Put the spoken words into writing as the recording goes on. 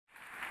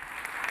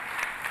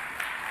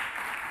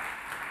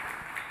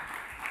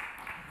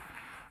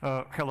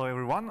Hello,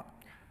 everyone.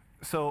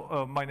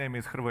 So my name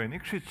is Hrvoje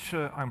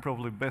Nikšić. I'm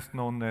probably best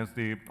known as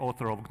the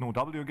author of GNU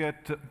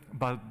wget,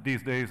 but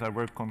these days I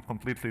work on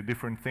completely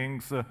different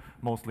things,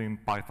 mostly in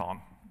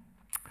Python.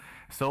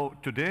 So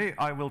today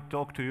I will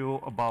talk to you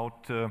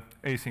about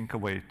async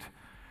await.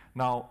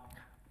 Now,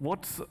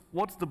 what's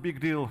the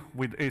big deal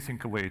with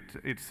async await?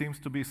 It seems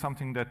to be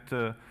something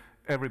that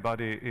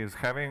everybody is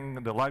having.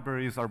 The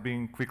libraries are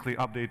being quickly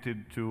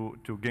updated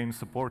to gain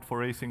support for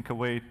async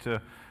await.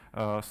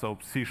 So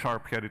C#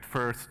 had it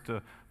first,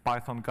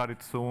 Python got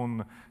it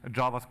soon,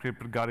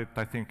 JavaScript got it,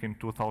 I think, in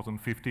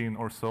 2015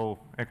 or so,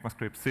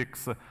 ECMAScript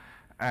 6,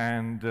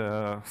 and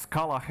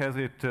Scala has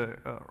it,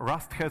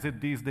 Rust has it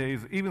these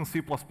days, even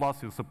C++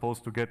 is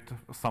supposed to get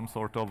some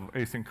sort of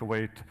async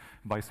await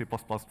by C++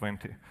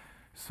 20.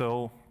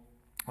 So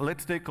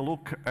let's take a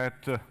look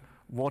at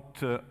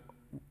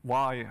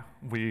why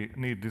we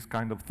need this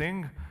kind of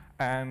thing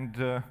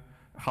and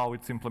how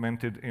it's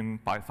implemented in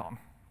Python.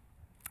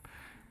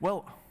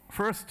 Well,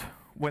 first,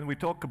 when we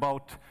talk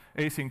about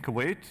async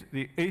await,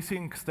 the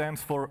async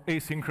stands for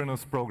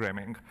asynchronous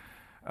programming.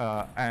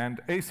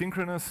 And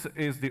asynchronous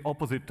is the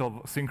opposite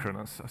of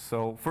synchronous.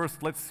 So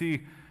first, let's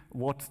see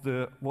what's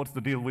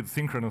the deal with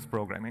synchronous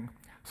programming.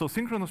 So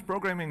synchronous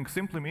programming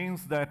simply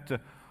means that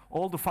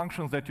all the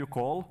functions that you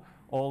call,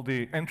 all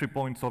the entry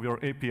points of your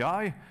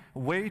API,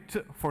 wait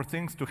for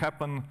things to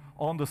happen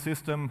on the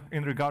system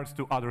in regards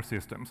to other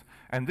systems.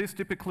 And this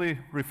typically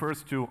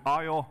refers to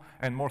I/O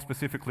and more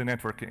specifically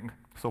networking.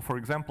 So for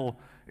example,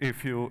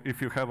 if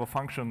you have a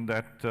function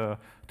that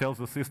tells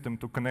the system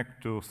to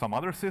connect to some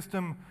other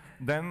system,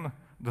 then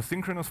the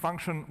synchronous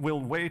function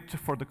will wait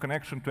for the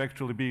connection to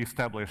actually be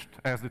established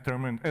as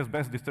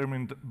best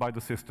determined by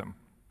the system.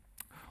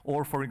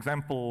 Or for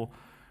example,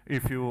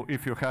 if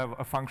you have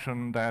a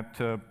function that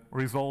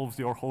resolves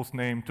your host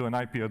name to an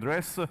IP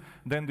address,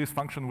 then this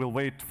function will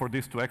wait for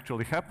this to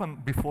actually happen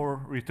before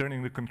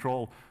returning the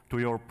control to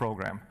your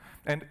program.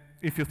 And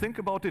if you think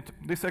about it,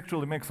 this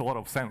actually makes a lot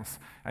of sense.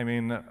 I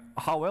mean,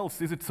 how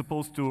else is it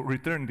supposed to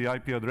return the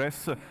IP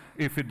address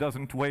if it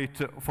doesn't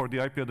wait for the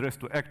IP address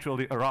to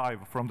actually arrive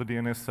from the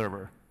DNS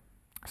server?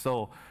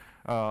 So,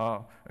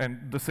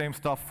 and the same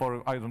stuff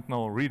for, I don't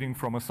know, reading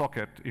from a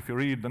socket. If you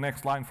read the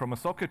next line from a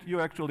socket,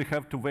 you actually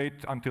have to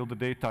wait until the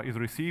data is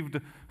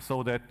received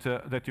so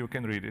that you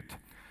can read it.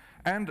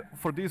 And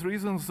for these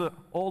reasons,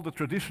 all the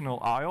traditional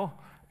I/O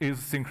is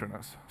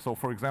synchronous. So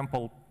for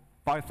example,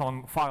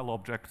 Python file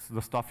objects,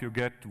 the stuff you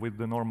get with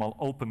the normal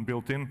open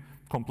built-in,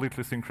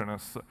 completely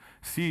synchronous.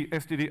 C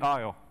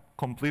stdio,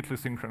 completely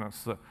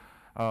synchronous.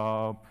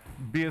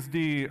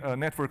 BSD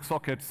network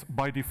sockets,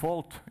 by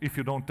default, if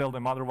you don't tell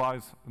them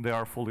otherwise, they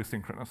are fully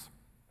synchronous.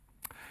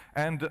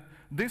 And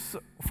this,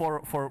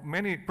 for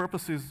many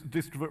purposes,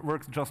 this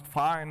works just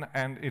fine,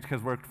 and it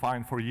has worked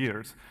fine for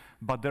years.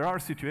 But there are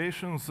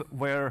situations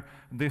where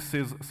this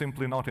is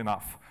simply not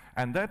enough.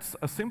 And that's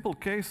a simple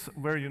case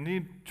where you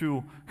need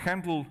to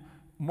handle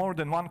more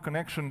than one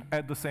connection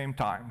at the same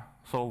time.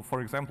 So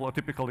for example, a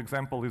typical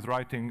example is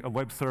writing a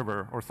web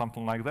server or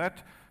something like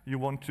that. You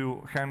want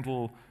to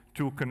handle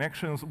two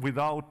connections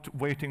without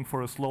waiting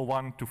for a slow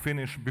one to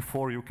finish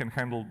before you can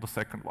handle the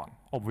second one,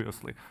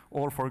 obviously.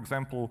 Or for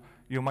example,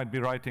 you might be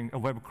writing a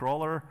web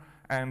crawler,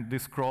 and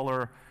this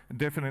crawler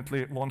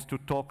definitely wants to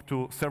talk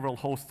to several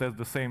hosts at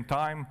the same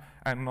time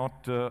and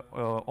not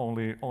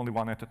only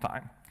one at a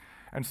time.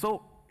 And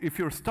so if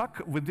you're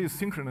stuck with these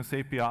synchronous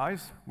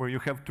APIs, where you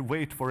have to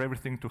wait for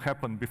everything to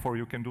happen before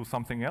you can do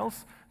something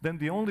else, then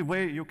the only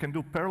way you can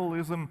do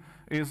parallelism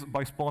is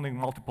by spawning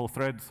multiple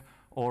threads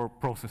or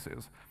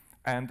processes.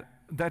 And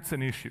that's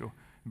an issue,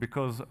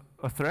 because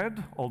a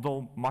thread,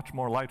 although much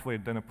more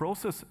lightweight than a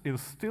process,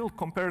 is still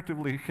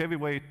comparatively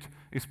heavyweight,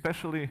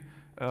 especially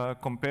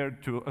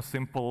compared to a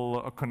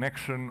simple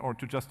connection or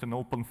to just an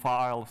open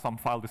file, some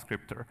file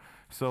descriptor.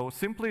 So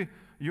simply,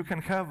 you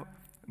can have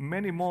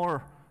many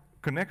more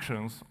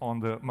connections on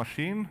the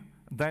machine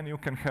than you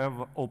can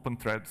have open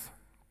threads.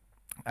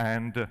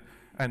 And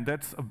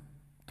that's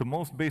the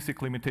most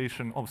basic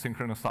limitation of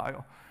synchronous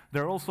I/O.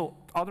 There are also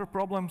other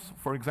problems.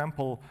 For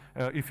example,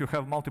 if you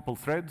have multiple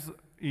threads,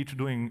 each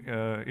doing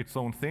its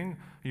own thing,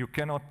 you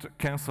cannot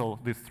cancel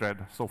this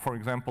thread. So for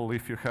example,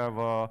 if you have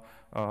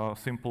a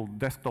simple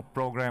desktop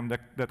program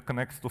that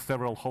connects to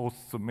several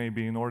hosts,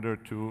 maybe in order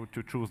to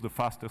choose the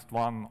fastest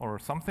one or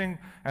something,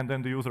 and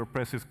then the user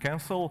presses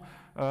cancel,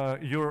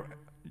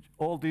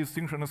 all these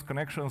synchronous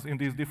connections in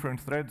these different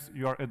threads,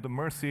 you are at the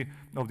mercy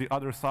of the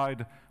other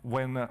side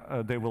when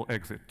they will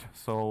exit.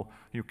 So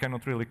you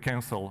cannot really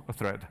cancel a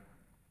thread.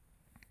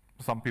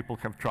 Some people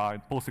have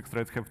tried, POSIX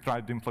threads have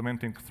tried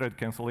implementing thread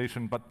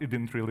cancellation, but it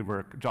didn't really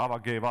work. Java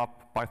gave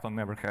up, Python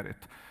never had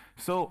it.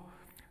 So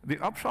the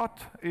upshot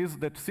is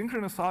that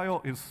synchronous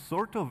I/O is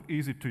sort of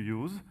easy to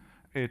use.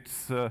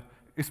 It's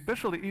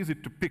especially easy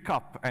to pick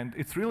up, and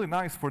it's really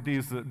nice for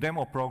these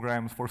demo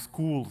programs for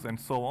schools and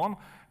so on,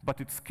 but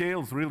it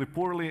scales really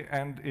poorly,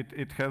 and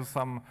it has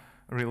some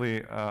really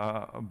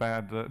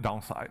bad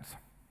downsides.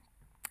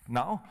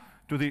 Now,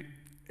 to the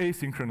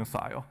asynchronous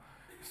I/O.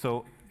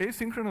 So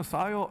asynchronous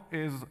I/O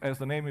is, as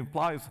the name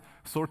implies,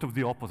 sort of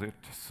the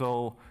opposite.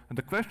 So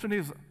the question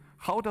is,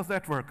 how does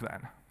that work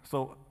then?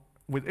 So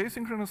with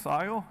asynchronous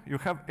I/O, you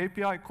have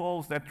API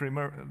calls that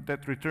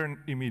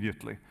return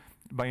immediately.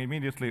 By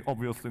immediately,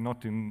 obviously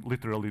not in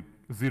literally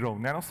 0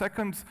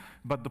 nanoseconds,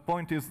 but the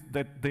point is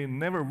that they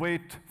never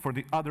wait for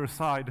the other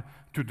side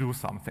to do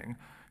something.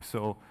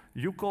 So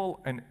you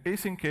call an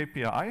async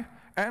API,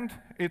 and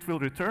it will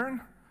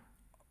return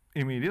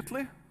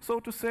immediately, so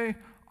to say,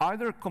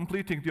 either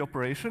completing the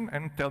operation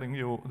and telling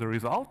you the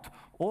result,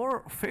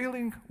 or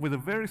failing with a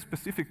very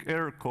specific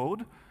error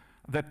code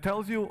that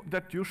tells you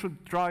that you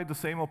should try the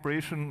same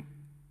operation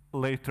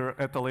later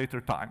at a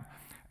later time.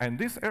 And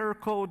this error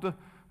code,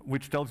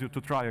 which tells you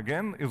to try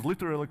again, is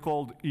literally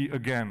called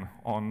again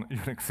on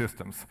Unix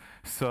systems.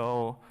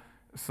 So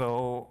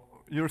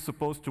you're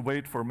supposed to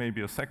wait for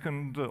maybe a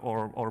second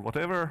or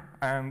whatever,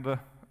 and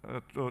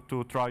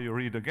to try your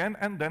read again,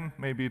 and then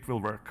maybe it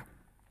will work.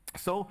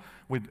 So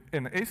with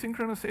an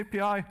asynchronous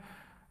API,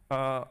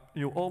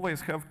 you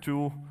always have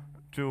to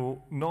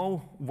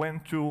know when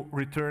to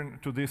return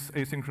to this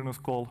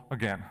asynchronous call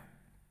again.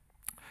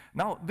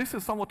 Now, this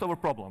is somewhat of a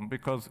problem,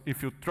 because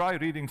if you try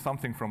reading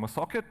something from a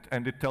socket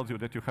and it tells you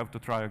that you have to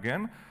try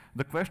again,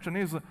 the question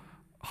is,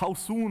 how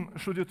soon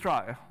should you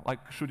try?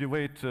 Like, should you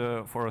wait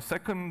for a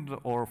second,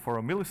 or for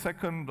a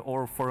millisecond,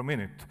 or for a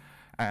minute?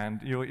 And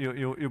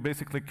you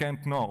basically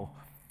can't know.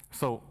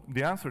 So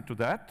the answer to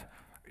that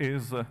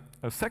is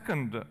a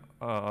second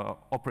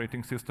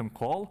operating system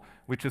call,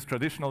 which is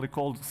traditionally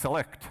called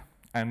select.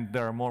 And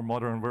there are more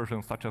modern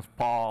versions, such as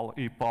pal,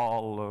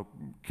 epal,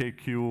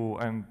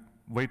 kq, and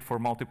wait for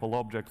multiple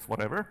objects,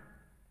 whatever.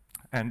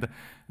 And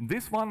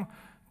this one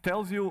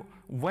tells you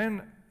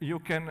when you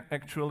can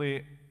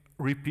actually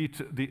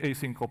repeat the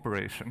async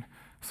operation.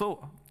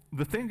 So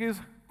the thing is,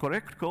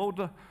 correct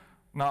code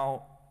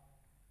now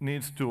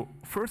needs to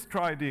first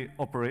try the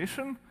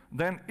operation,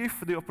 then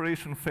if the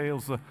operation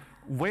fails,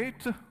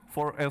 wait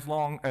for as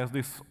long as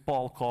this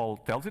pal call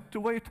tells it to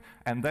wait,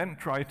 and then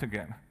try it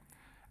again.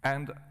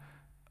 And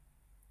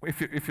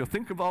if you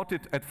think about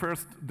it, at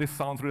first, this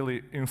sounds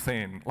really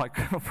insane. Like,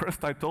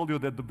 first I told you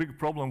that the big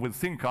problem with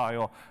sync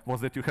I/O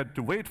was that you had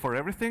to wait for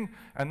everything,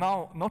 and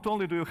now not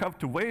only do you have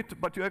to wait,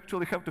 but you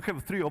actually have to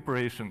have 3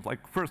 operations.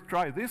 Like, first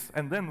try this,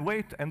 and then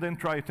wait, and then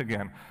try it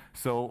again.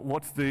 So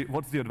what's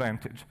the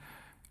advantage?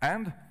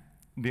 And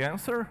the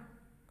answer,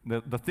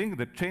 the thing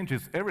that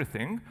changes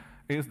everything,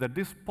 is that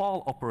this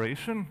pal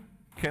operation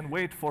can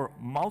wait for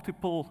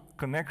multiple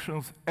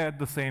connections at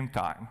the same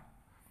time.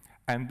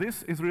 And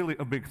this is really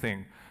a big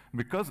thing,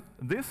 because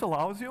this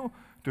allows you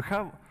to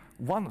have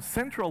one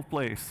central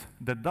place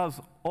that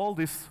does all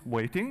this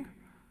waiting,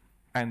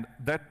 and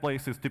that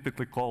place is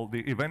typically called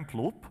the event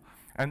loop.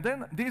 And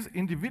then these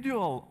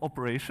individual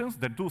operations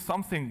that do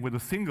something with a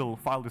single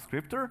file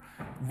descriptor,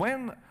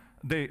 when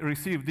they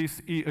receive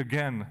this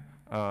again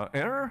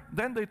error,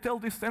 then they tell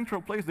this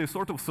central place, they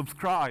sort of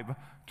subscribe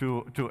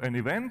to an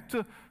event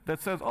that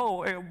says,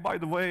 oh, by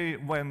the way,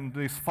 when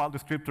this file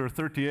descriptor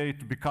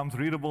 38 becomes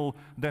readable,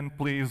 then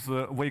please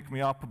wake me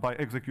up by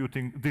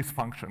executing this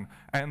function.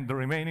 And the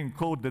remaining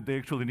code that they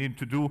actually need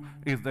to do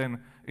is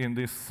then in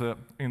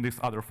this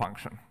other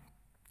function.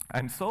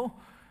 And so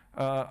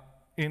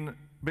in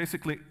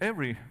basically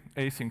every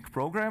async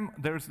program,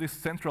 there's this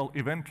central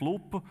event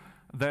loop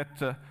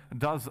that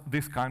does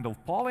this kind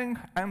of polling,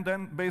 and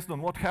then based on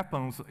what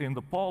happens in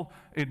the poll,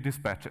 it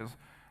dispatches.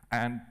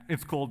 And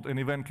it's called an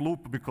event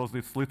loop because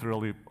it's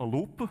literally a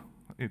loop.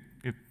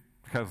 It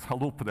has a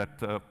loop that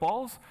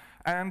polls,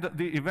 and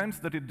the events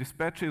that it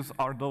dispatches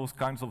are those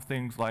kinds of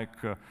things like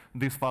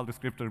this file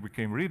descriptor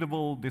became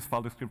readable, this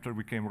file descriptor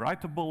became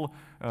writable,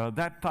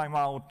 that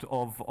timeout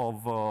of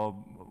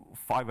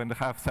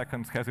 5.5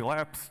 seconds has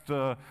elapsed,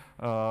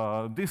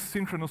 this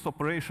synchronous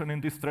operation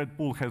in this thread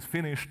pool has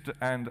finished,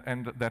 and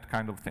that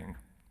kind of thing.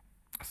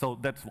 So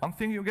that's one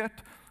thing you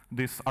get,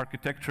 this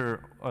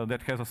architecture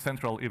that has a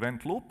central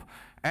event loop,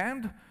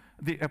 and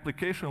the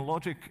application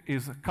logic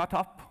is cut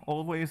up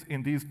always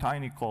in these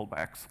tiny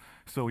callbacks.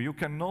 So you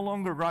can no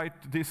longer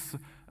write this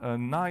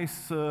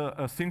nice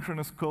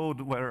synchronous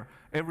code where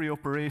every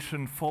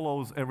operation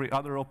follows every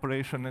other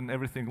operation and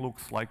everything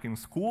looks like in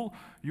school.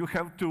 You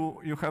have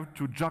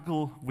to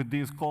juggle with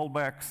these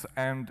callbacks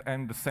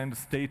and send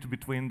state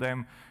between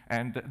them,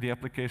 and the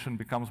application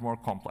becomes more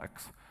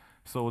complex.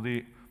 So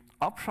the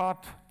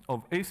upshot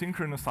of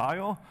asynchronous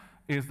I/O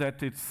is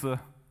that it's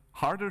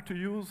harder to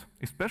use,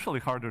 especially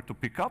harder to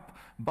pick up,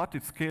 but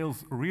it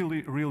scales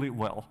really, really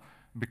well.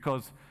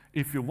 Because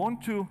if you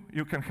want to,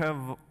 you can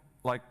have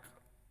like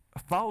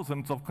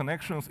thousands of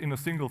connections in a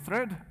single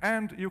thread,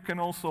 and you can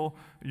also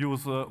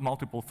use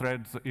multiple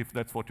threads if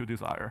that's what you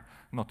desire.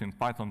 Not in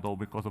Python, though,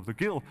 because of the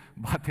GIL,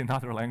 but in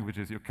other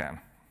languages you can.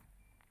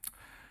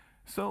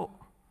 So,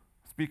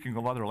 speaking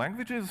of other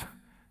languages,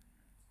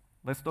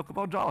 let's talk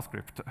about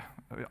JavaScript.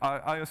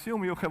 I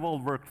assume you have all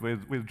worked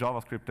with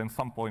JavaScript at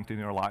some point in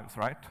your lives,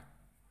 right?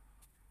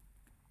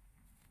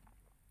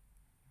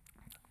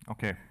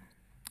 Okay,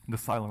 the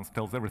silence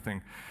tells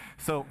everything.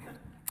 So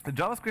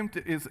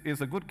JavaScript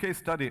is a good case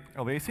study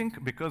of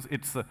async because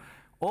it's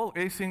all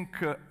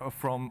async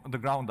from the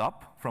ground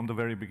up, from the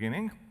very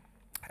beginning.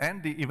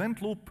 And the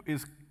event loop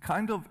is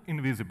kind of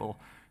invisible.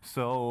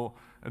 So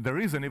there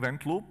is an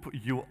event loop.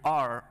 You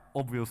are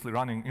obviously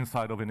running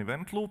inside of an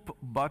event loop,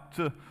 but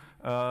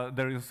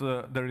there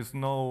is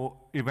no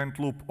event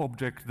loop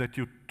object that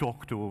you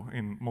talk to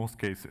in most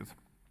cases.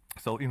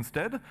 So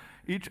instead,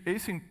 each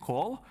async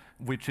call,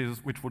 which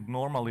would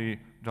normally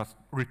just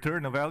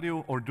return a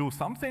value or do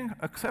something,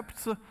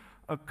 accepts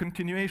a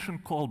continuation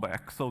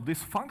callback. So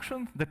this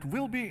function that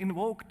will be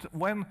invoked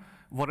when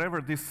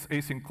whatever this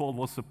async call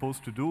was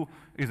supposed to do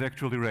is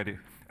actually ready.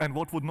 And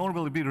what would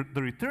normally be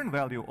the return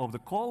value of the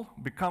call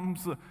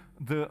becomes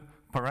the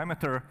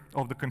parameter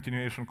of the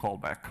continuation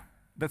callback.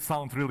 That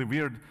sounds really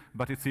weird,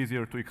 but it's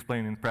easier to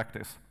explain in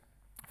practice.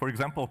 For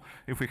example,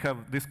 if we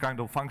have this kind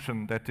of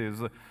function that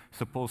is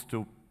supposed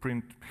to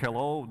print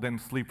hello, then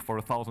sleep for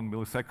 1,000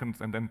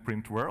 milliseconds, and then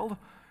print world,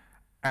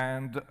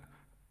 and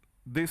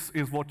this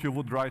is what you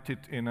would write it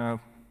in a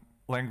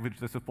language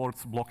that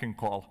supports blocking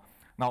call.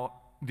 Now,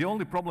 the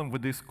only problem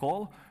with this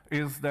call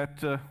is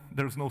that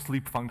there's no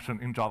sleep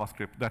function in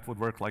JavaScript that would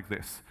work like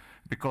this.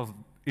 Because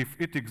if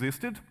it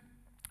existed,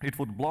 it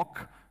would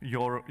block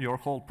your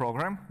whole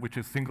program, which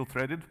is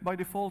single-threaded by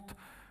default,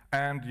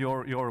 and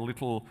your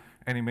little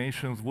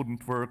animations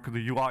wouldn't work,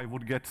 the UI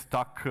would get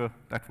stuck,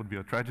 that would be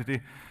a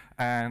tragedy,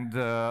 and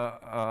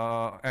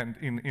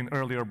in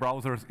earlier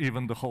browsers,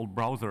 even the whole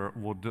browser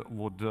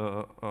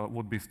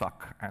would be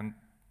stuck, and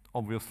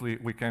obviously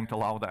we can't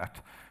allow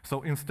that.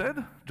 So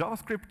instead,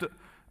 JavaScript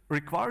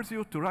requires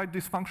you to write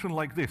this function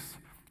like this.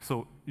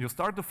 So you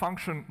start the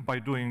function by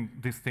doing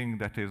this thing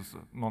that is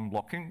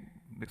non-blocking.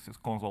 This is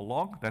console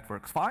log, that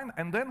works fine.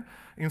 And then,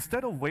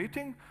 instead of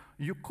waiting,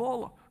 you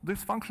call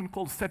this function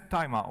called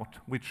setTimeout,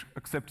 which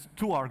accepts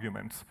two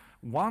arguments.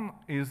 One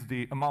is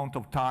the amount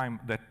of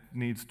time that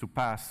needs to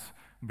pass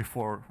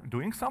before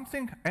doing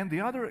something, and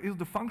the other is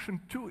the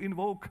function to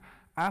invoke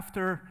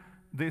after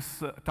this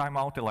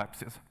timeout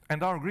elapses.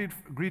 And our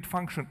greet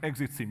function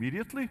exits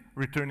immediately,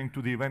 returning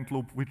to the event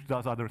loop, which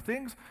does other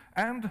things.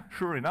 And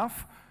sure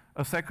enough,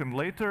 a second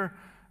later,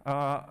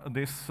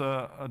 this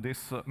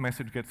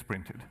message gets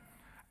printed.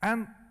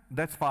 And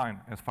that's fine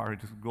as far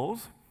as it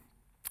goes.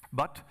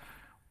 But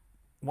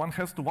one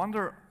has to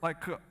wonder,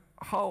 like,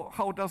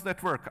 how does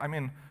that work? I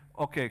mean,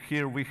 OK,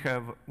 here we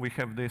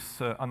have this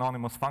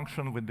anonymous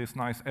function with this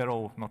nice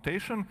arrow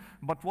notation.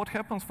 But what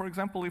happens, for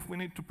example, if we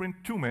need to print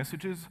two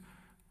messages,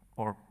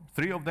 or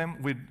three of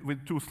them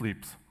with two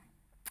sleeps?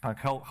 Like,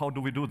 how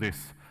do we do this?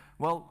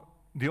 Well,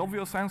 the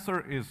obvious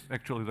answer is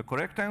actually the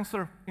correct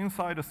answer.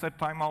 Inside a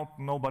setTimeout,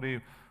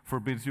 nobody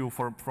forbids you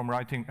from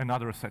writing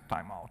another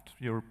setTimeout.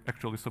 You're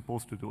actually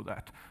supposed to do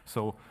that.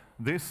 So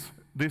this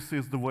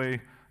is the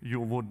way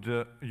you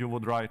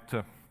would write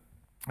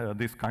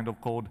this kind of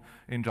code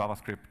in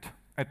JavaScript,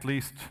 at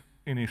least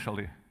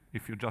initially,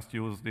 if you just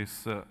use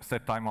this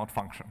setTimeout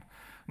function.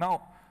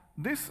 Now,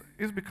 this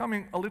is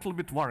becoming a little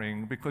bit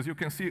worrying, because you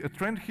can see a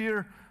trend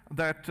here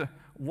that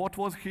what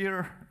was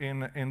here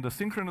in the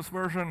synchronous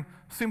version,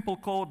 simple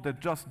code that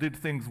just did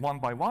things one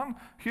by one,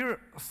 here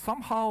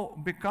somehow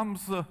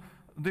becomes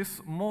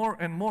this more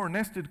and more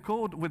nested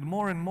code with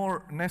more and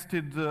more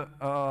nested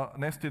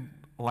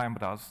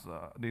lambdas,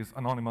 these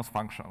anonymous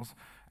functions.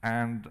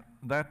 And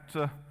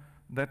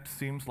that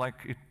seems like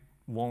it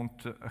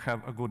won't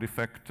have a good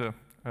effect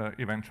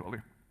eventually.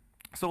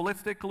 So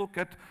let's take a look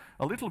at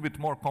a little bit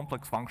more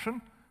complex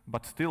function,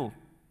 but still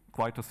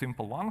quite a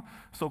simple one.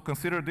 So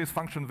consider this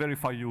function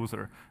verify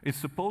user. It's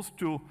supposed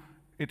to,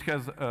 it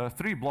has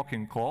 3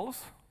 blocking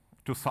calls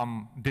to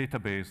some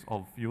database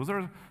of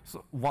users.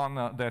 So one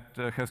that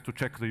has to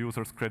check the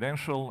user's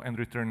credential and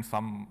return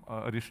some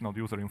additional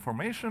user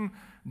information.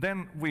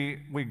 Then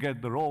we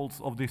get the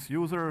roles of this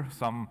user,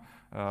 some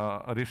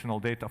additional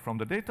data from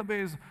the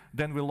database.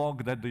 Then we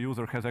log that the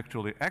user has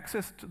actually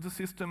accessed the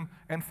system.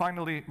 And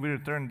finally, we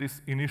return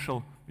this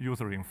initial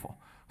user info.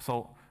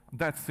 So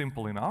that's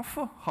simple enough.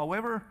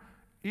 However,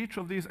 each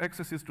of these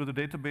accesses to the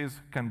database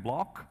can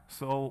block.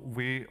 So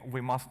we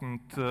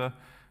mustn't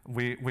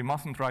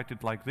write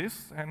it like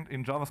this. And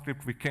in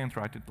JavaScript, we can't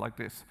write it like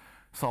this.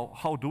 So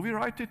how do we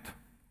write it?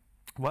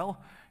 Well,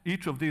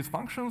 each of these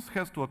functions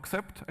has to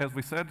accept, as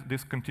we said,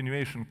 this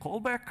continuation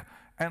callback.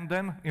 And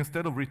then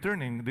instead of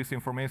returning this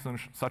information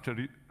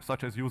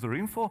such as user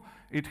info,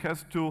 it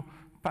has to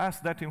pass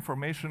that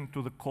information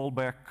to the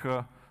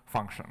callback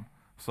function.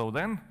 So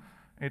then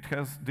it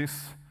has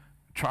this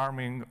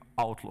charming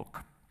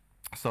outlook.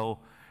 So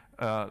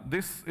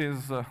this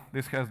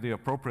has the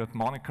appropriate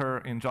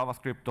moniker in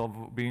JavaScript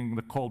of being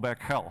the callback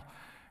hell.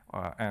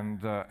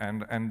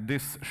 And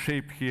this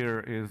shape here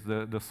is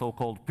the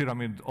so-called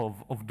pyramid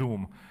of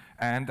doom.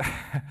 And,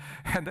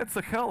 and that's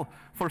a hell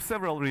for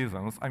several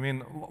reasons. I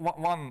mean,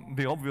 one,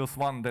 the obvious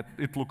one, that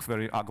it looks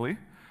very ugly.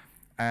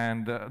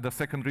 And the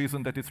second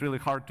reason, that it's really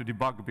hard to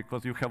debug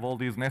because you have all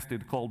these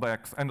nested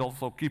callbacks. And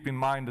also keep in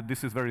mind that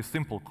this is very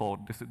simple code.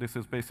 This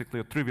is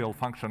basically a trivial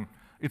function.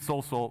 It's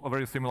also a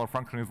very similar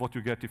function as what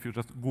you get if you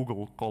just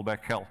Google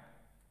callback hell.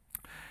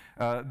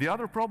 The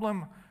other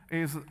problem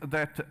is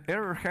that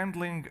error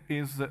handling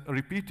is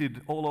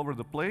repeated all over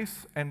the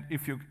place, and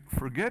if you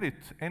forget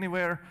it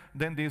anywhere,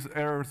 then these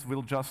errors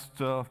will just,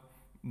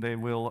 they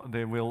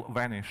will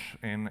vanish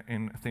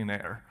in thin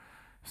air.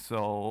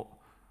 So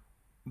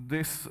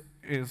this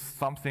is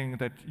something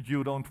that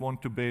you don't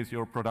want to base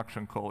your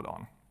production code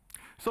on.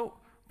 So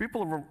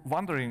people were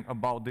wondering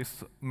about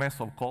this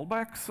mess of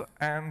callbacks,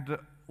 and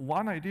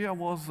one idea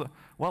was,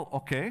 well,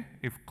 okay,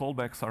 if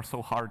callbacks are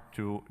so hard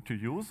to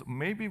use,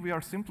 maybe we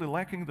are simply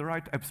lacking the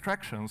right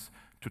abstractions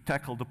to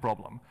tackle the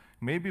problem.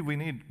 Maybe we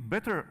need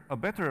a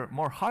better,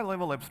 more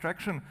high-level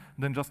abstraction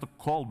than just a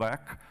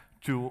callback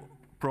to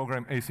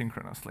program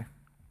asynchronously.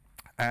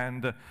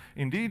 And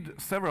indeed,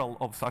 several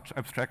of such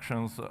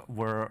abstractions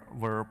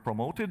were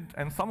promoted,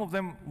 and some of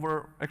them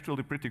were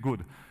actually pretty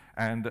good.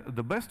 And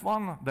the best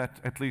one that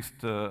at least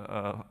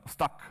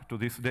stuck to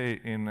this day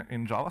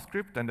in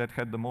JavaScript and that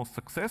had the most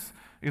success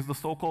is the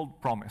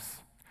so-called promise.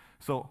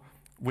 So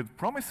with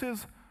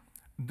promises,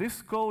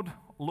 this code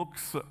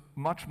looks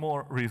much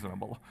more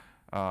reasonable.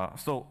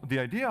 So the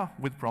idea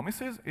with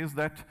promises is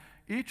that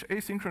each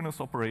asynchronous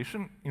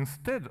operation,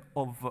 instead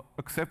of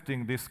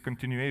accepting this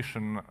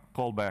continuation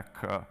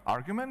callback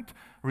argument,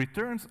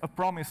 returns a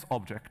promise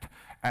object.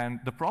 And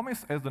the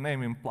promise, as the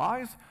name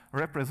implies,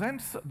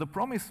 represents the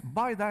promise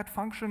by that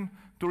function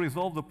to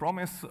resolve the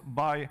promise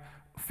by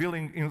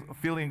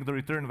filling the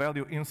return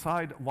value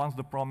inside once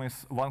the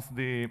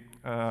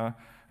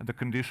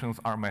conditions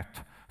are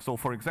met. So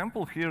for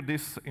example, here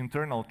this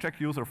internal check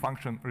user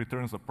function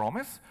returns a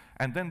promise,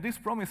 and then this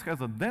promise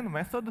has a then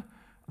method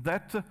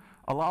that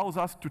allows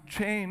us to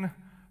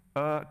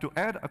to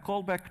add a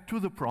callback to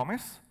the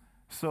promise.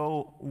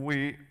 So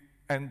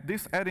and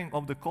this adding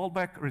of the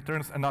callback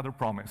returns another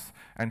promise.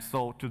 And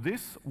so to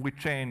this, we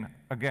chain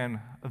again,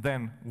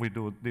 then we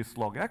do this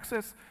log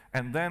access,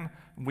 and then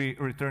we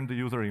return the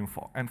user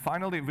info. And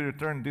finally, we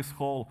return this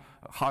whole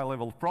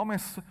high-level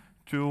promise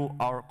to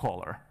our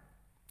caller.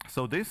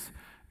 So this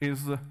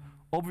is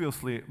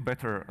obviously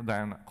better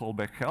than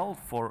callback hell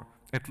for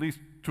at least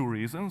two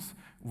reasons.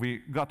 We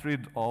got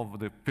rid of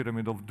the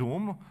pyramid of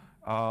doom.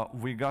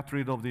 We got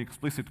rid of the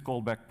explicit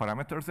callback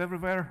parameters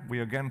everywhere.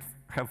 We again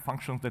have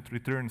functions that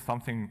return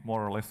something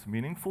more or less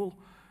meaningful.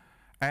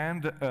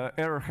 And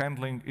error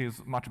handling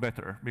is much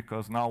better,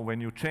 because now when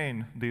you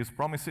chain these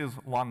promises,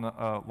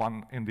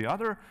 one in the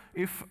other,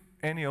 if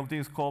any of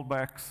these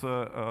callbacks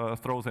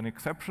throws an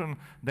exception,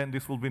 then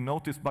this will be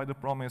noticed by the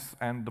promise,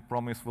 and the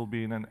promise will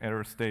be in an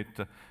error state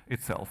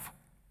itself.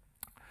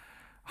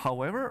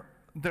 However,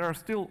 there are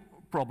still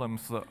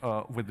problems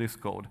with this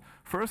code.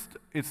 First,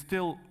 it's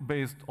still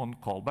based on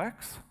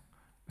callbacks.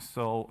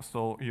 So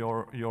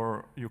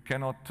you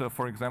cannot,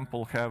 for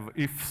example, have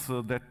ifs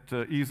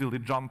that easily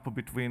jump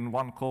between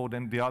one code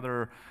and the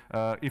other.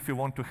 If you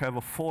want to have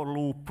a for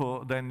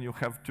loop, then you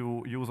have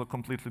to use a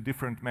completely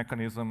different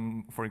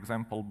mechanism, for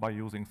example, by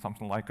using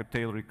something like a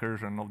tail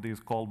recursion of these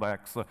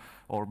callbacks,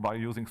 or by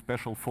using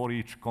special for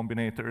each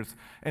combinators.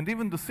 And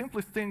even the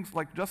simplest things,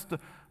 like just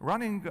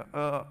running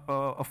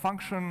a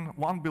function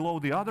one below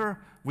the other,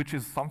 which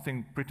is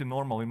something pretty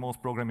normal in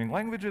most programming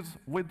languages,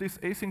 with this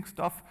async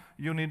stuff,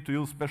 you need to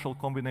use special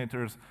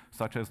combinators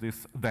such as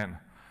this then.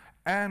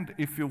 And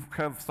if you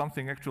have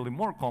something actually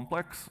more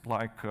complex,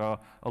 like a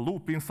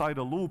loop inside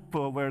a loop,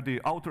 where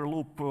the outer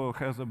loop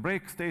has a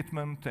break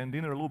statement and the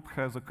inner loop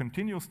has a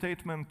continue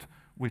statement,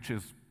 which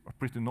is a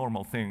pretty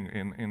normal thing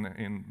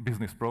in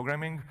business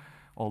programming,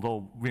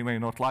 although we may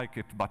not like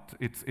it, but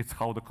it's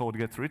how the code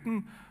gets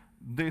written.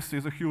 This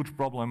is a huge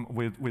problem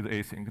with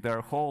async. There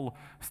are whole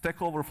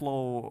Stack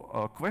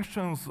Overflow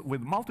questions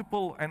with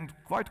multiple and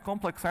quite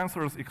complex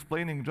answers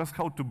explaining just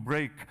how to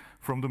break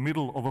from the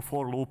middle of a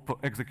for loop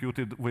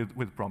executed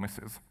with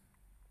promises.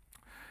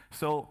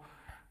 So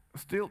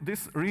still,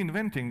 this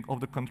reinventing of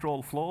the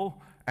control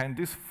flow and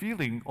this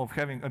feeling of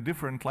having a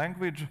different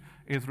language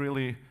is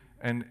really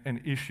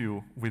an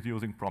issue with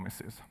using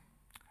promises.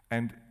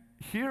 And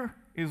here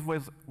is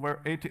where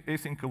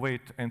async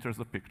await enters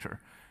the picture.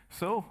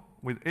 So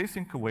with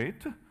async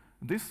await,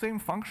 this same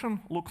function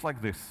looks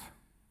like this.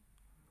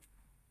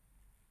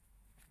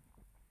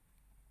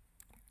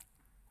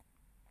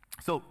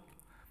 So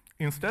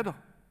instead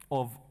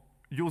of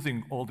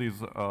using all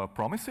these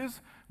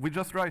promises, we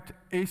just write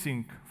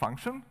async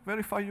function,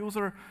 verify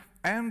user,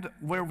 and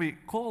where we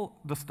call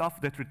the stuff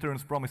that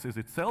returns promises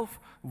itself,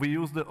 we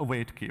use the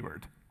await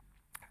keyword.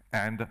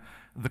 And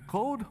the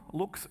code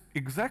looks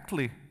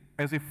exactly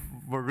as if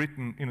were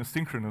written in a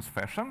synchronous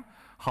fashion.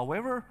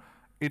 However,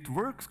 it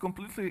works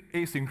completely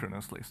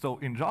asynchronously. So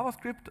in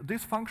JavaScript,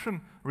 this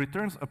function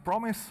returns a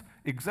promise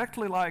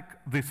exactly like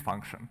this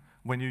function.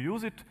 When you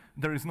use it,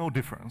 there is no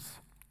difference.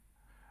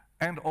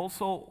 And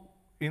also,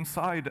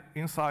 inside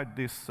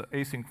this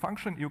async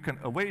function, you can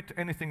await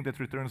anything that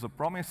returns a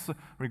promise,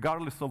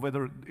 regardless of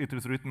whether it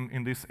is written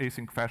in this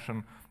async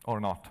fashion or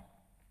not.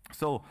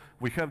 So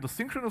we have the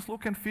synchronous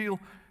look and feel,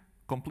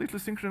 completely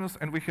synchronous,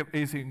 and we have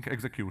async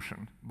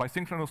execution. By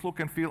synchronous look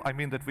and feel, I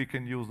mean that we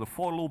can use the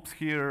for loops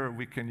here,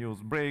 we can use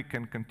break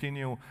and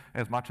continue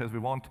as much as we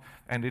want,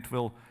 and it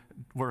will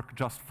work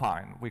just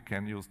fine. We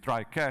can use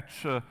try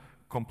catch,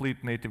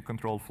 complete native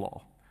control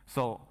flow.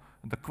 So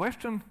the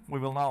question we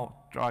will now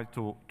try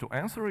to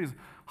answer is,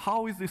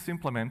 how is this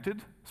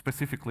implemented,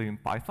 specifically in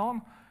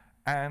Python,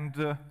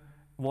 and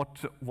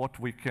what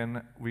we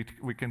can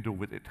do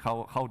with it?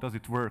 How does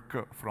it work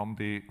from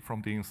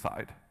the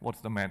inside? What's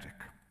the magic?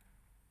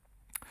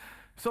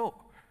 So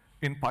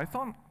in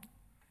Python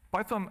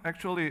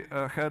actually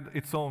had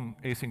its own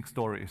async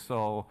story.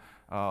 So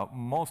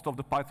most of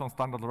the Python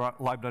standard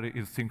library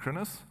is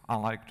synchronous,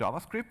 unlike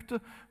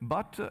JavaScript,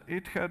 but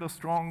it had a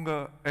strong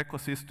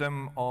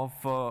ecosystem of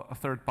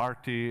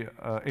third-party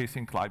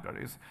async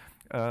libraries.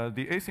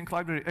 The async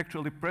library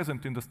actually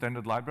present in the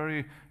standard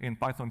library in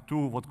Python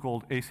 2 was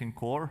called async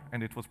core,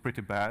 and it was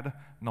pretty bad.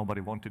 Nobody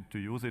wanted to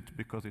use it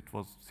because it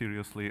was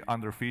seriously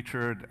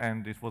under-featured,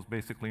 and it was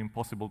basically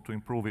impossible to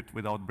improve it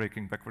without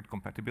breaking backward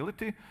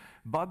compatibility.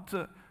 But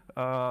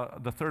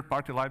the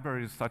third-party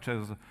libraries such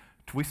as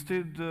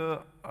Twisted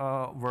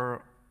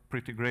were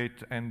pretty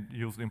great and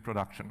used in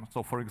production.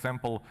 So for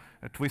example,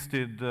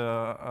 Twisted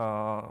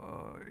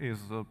is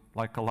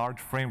like a large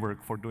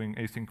framework for doing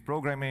async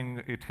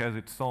programming. It has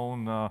its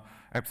own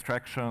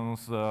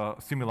abstractions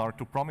similar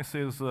to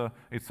promises.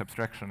 Its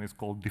abstraction is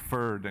called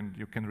deferred, and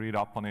you can read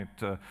up on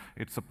it.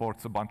 It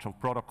supports a bunch of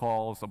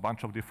protocols, a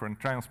bunch of different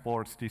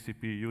transports,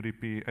 TCP,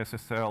 UDP,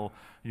 SSL,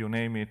 you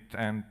name it,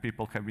 and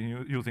people have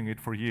been using it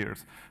for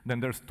years.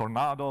 Then there's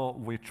Tornado,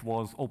 which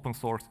was open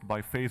sourced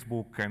by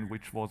Facebook and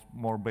which was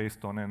more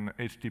based on an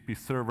HTTP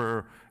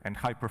server and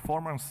high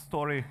performance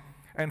story.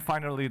 And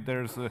finally,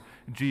 there's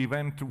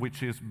G-Event,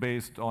 which is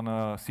based on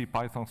a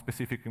CPython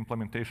specific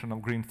implementation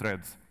of green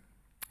threads.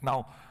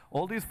 Now,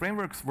 all these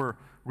frameworks were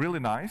really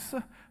nice,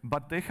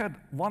 but they had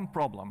one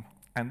problem,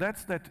 and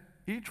that's that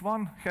each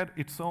one had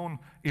its own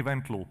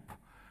event loop.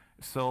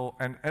 So,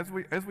 and as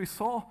we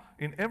saw,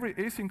 in every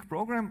async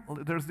program,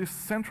 there's this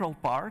central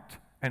part,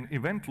 an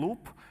event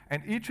loop,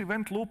 and each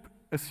event loop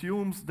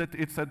assumes that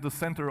it's at the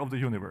center of the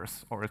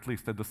universe, or at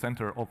least at the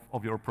center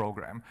of your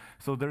program.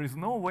 So there is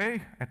no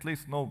way, at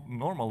least no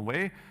normal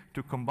way,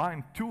 to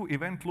combine two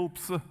event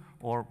loops,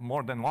 or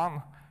more than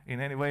one, in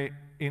any way,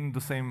 in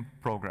the same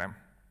program.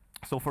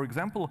 So for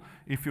example,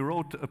 if you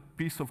wrote a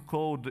piece of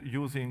code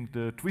using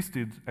the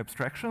Twisted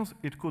abstractions,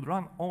 it could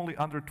run only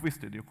under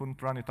Twisted. You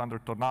couldn't run it under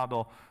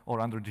Tornado or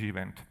under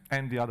G-Event,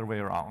 and the other way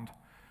around.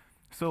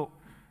 So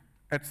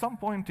at some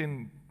point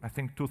in, I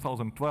think,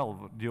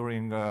 2012,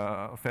 during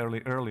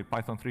fairly early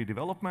Python 3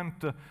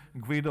 development,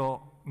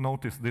 Guido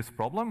noticed this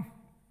problem,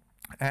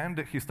 and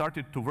he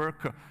started to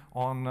work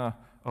on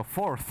a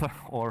fourth,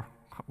 or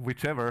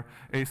whichever,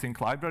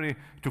 async library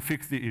to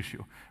fix the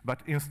issue.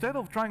 But instead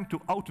of trying to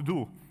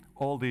outdo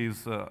all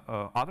these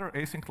other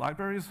async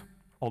libraries,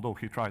 although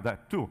he tried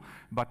that too,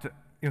 but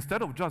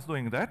instead of just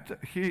doing that,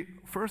 he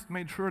first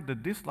made sure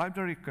that this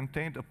library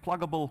contained a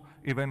pluggable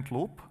event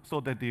loop so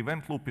that the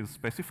event loop is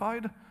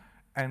specified,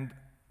 and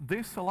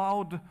this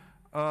allowed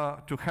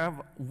to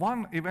have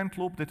one event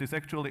loop that is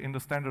actually in the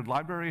standard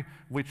library,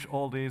 which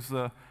all these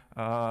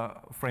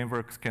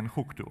frameworks can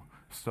hook to.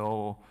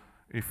 So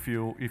if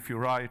you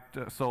write,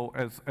 so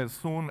as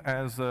soon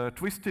as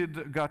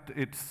Twisted got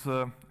its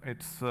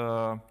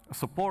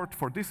support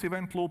for this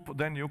event loop,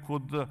 then you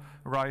could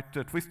write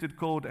Twisted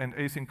code and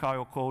async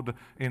IO code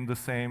in the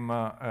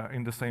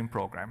same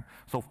program.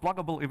 So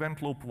pluggable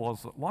event loop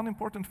was one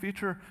important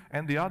feature,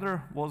 and the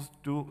other was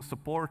to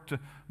support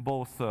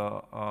both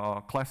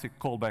classic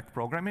callback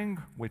programming,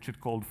 which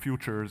it called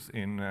futures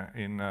in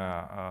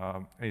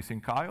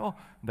async IO.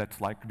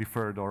 That's like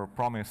deferred or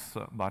promise,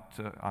 but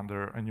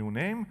under a new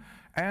name,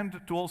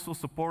 and to also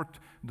support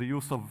the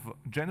use of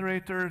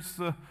generators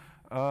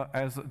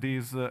as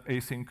these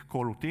async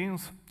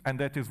coroutines, and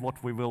that is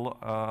what we will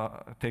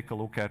take a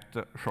look at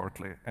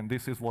shortly. And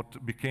this is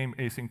what became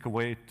async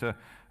await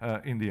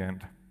in the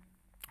end.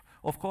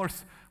 Of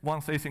course,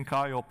 once async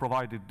IO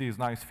provided these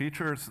nice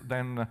features,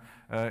 then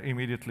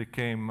immediately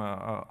came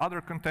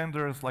other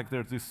contenders, like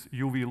there's this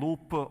UV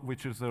loop,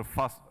 which is a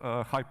fast,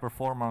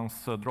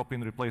 high-performance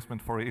drop-in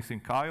replacement for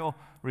async IO,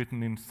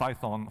 written in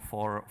Python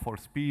for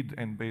speed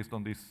and based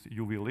on this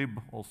UV lib,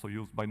 also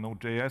used by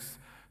Node.js.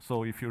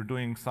 So if you're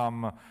doing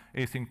some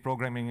async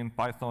programming in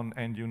Python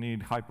and you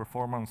need high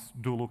performance,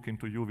 do look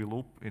into UV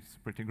loop. It's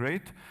pretty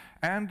great.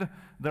 And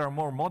there are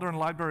more modern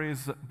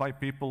libraries by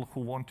people who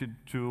wanted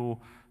to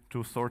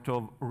sort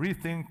of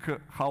rethink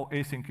how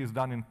async is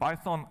done in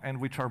Python,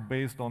 and which are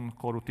based on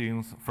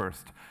coroutines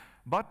first.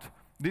 But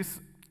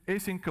this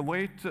async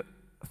await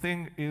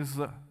thing is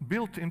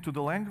built into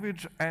the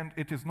language, and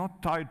it is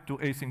not tied to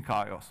async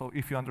IO. So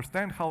if you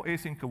understand how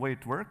async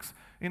await works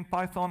in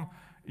Python,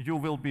 you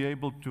will be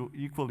able to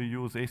equally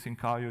use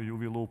async IO,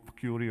 UV loop,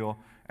 Curio,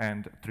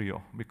 and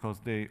Trio, because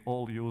they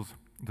all use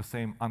the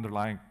same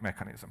underlying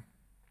mechanism.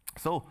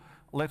 So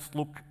let's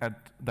look at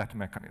that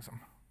mechanism.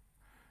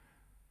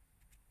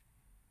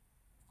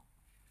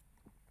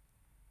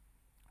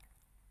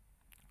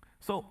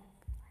 So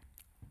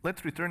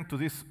let's return to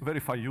this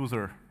verify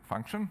user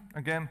function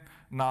again,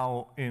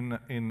 now in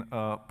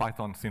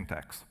Python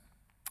syntax.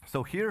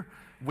 So here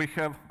we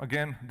have,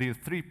 again, these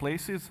 3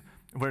 places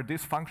where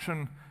this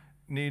function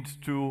needs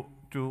to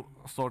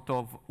sort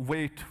of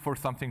wait for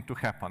something to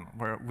happen,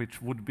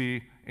 which would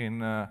be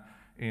in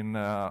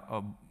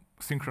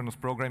synchronous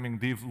programming,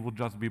 these would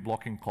just be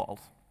blocking calls.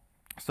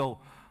 So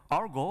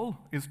our goal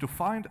is to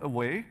find a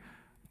way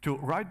to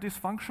write this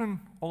function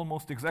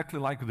almost exactly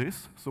like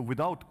this, so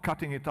without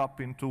cutting it up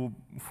into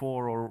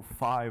 4 or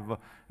 5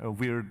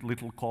 weird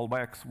little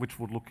callbacks, which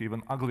would look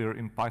even uglier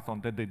in Python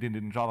than they did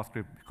in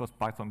JavaScript, because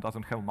Python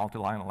doesn't have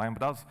multi-line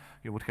lambdas.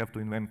 You would have to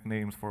invent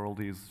names for all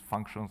these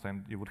functions,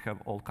 and you would have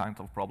all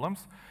kinds of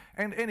problems.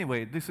 And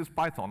anyway, this is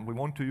Python. We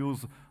want to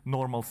use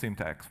normal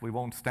syntax. We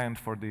won't stand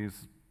for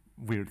these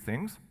weird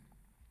things.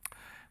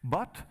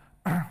 But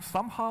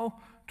somehow,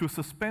 to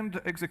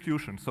suspend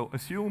execution. So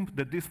assume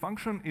that this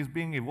function is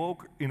being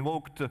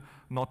invoked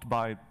not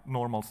by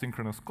normal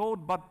synchronous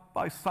code, but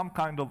by some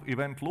kind of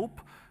event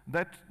loop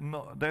that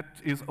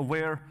is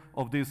aware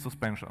of these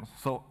suspensions.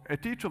 So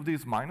at each of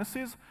these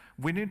minuses,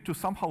 we need to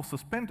somehow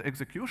suspend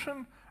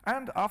execution,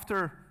 and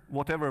after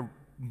whatever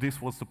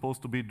this was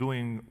supposed to be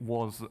doing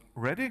was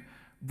ready,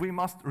 we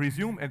must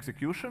resume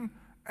execution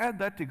at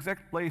that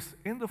exact place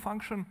in the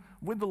function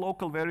with the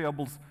local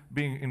variables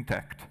being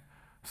intact.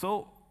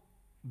 So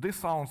this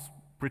sounds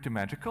pretty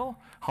magical.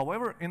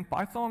 However, in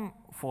Python,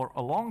 for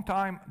a long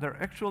time, there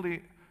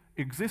actually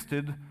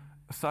existed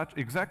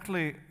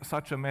exactly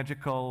such a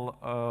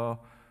magical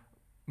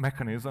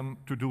mechanism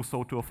to do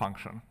so to a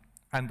function.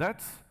 And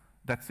that's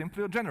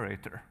simply a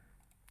generator.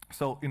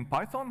 So in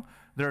Python,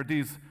 there are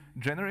these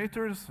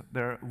generators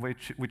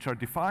which are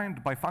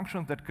defined by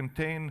functions that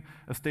contain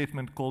a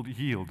statement called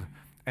yield.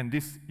 And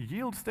this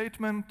yield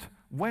statement,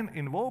 when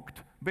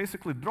invoked,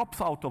 basically drops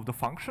out of the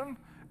function,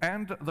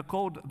 and the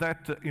code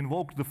that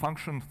invoked the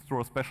function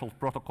through a special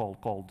protocol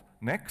called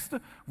next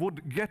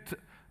would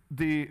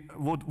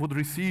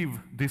receive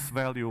this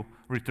value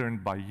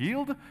returned by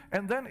yield,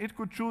 and then it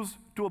could choose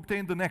to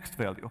obtain the next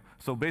value.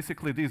 So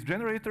basically, these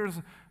generators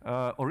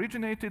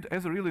originated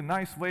as a really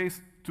nice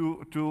ways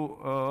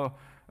to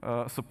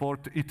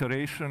support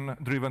iteration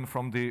driven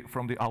from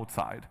the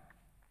outside.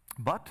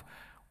 But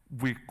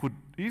we could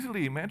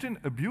easily imagine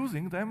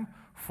abusing them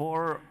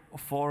for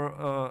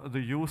the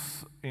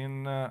use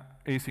in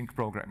async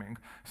programming.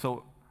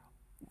 So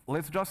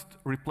let's just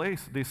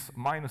replace this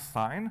minus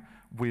sign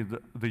with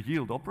the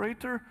yield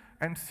operator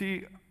and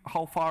see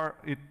how far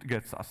it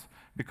gets us.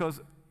 Because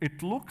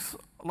it looks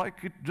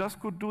like it just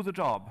could do the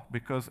job,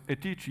 because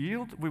at each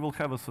yield we will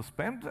have a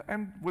suspend,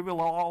 and we will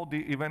allow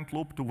the event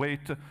loop to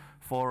wait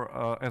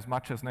for as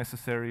much as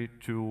necessary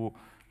to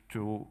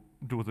do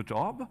the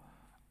job.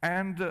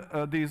 And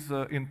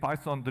in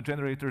Python, the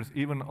generators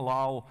even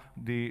allow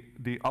the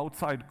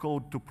outside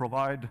code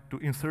to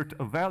insert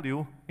a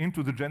value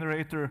into the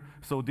generator,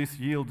 so this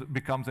yield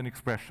becomes an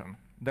expression.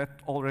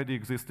 That already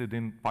existed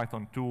in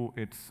Python 2.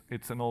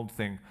 It's an old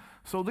thing.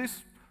 So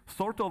this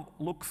sort of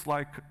looks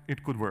like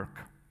it could work.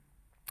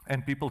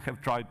 And people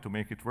have tried to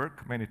make it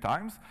work many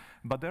times,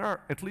 but there are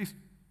at least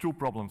 2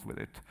 problems with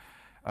it.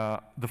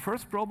 The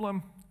first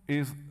problem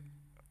is,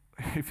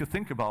 if you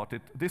think about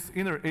it, this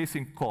inner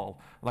async call,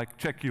 like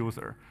check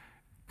user,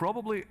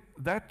 probably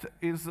that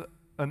is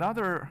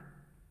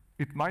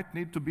it might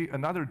need to be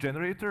another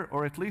generator,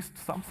 or at least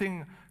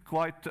something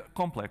quite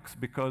complex,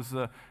 because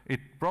it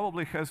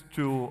probably has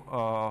to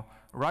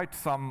write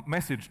some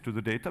message to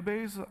the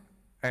database,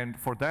 and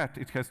for that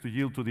it has to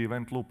yield to the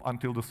event loop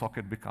until the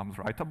socket becomes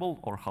writable,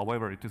 or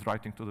however it is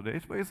writing to the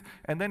database,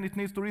 and then it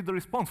needs to read the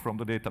response from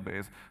the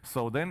database.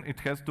 So then it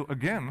has to,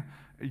 again,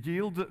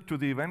 yield to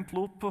the event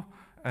loop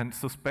and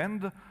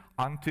suspend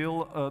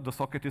until the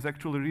socket is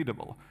actually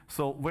readable.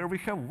 So where we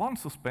have 1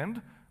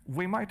 suspend,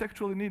 we might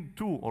actually need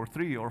 2 or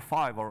 3 or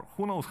 5 or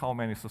who knows how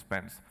many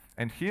suspends.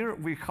 And here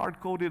we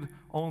hard-coded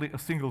only a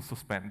single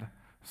suspend.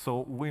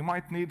 So we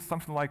might need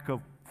something like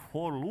a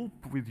for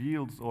loop with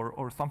yields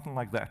or something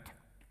like that.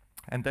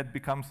 And that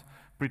becomes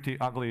pretty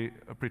ugly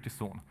pretty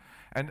soon.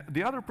 And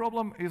the other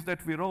problem is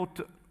that we wrote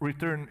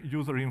return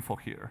user info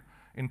here.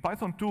 In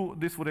Python 2,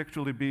 this would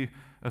actually be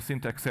a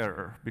syntax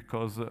error,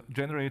 because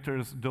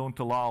generators don't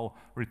allow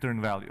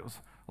return values.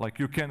 Like,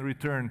 you can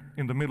return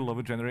in the middle of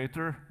a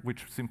generator,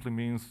 which simply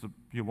means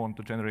you want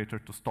the generator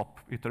to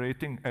stop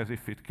iterating as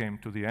if it came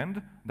to the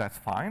end. That's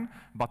fine.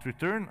 But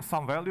return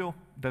some value,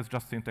 that's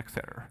just syntax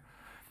error.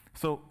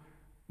 So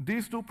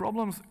these 2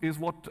 problems is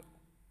what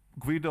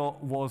Guido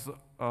was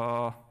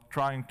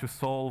trying to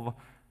solve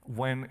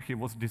when he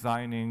was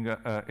designing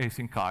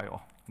async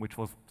IO, which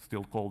was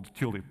still called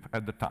Tulip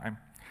at the time.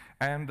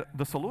 And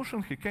the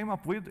solution he came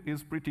up with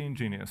is pretty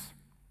ingenious.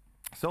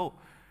 So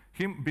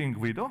him being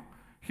Guido,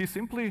 he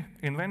simply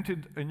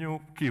invented a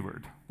new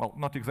keyword. Well,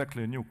 not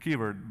exactly a new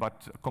keyword,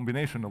 but a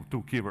combination of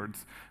 2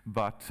 keywords,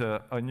 but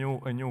a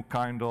new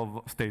kind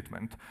of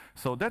statement.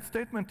 So that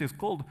statement is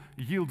called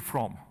yield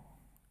from.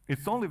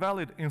 It's only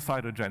valid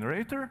inside a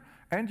generator,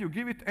 and you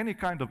give it any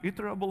kind of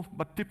iterable,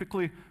 but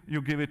typically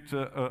you give it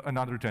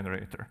another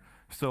generator.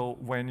 So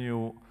when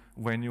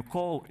you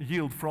call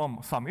yield from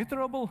some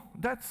iterable,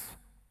 that's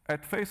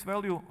at face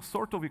value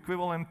sort of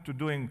equivalent to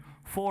doing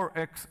for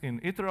x in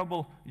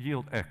iterable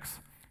yield x.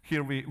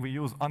 Here we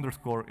use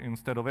underscore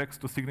instead of x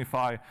to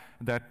signify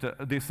that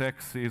this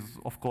x is,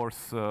 of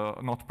course,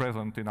 not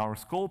present in our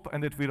scope,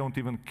 and that we don't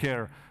even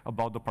care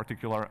about the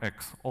particular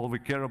x. All we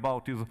care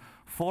about is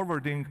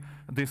forwarding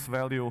this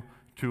value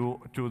to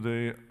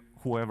the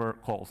whoever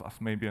calls us,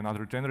 maybe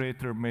another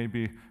generator,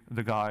 maybe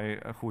the guy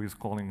who is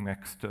calling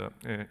next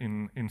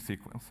in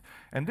sequence.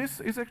 And this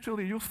is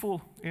actually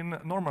useful in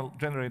normal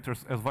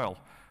generators as well.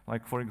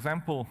 Like, for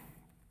example,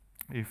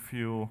 if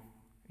you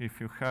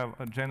have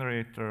a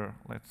generator,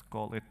 let's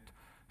call it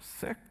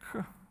sec,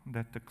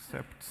 that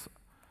accepts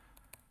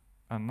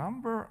a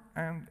number,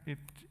 and it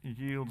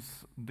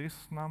yields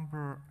this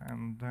number,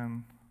 and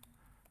then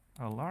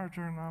a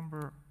larger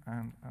number,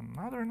 and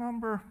another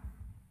number.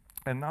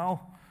 And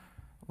now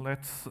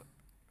let's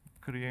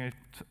create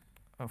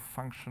a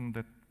function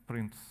that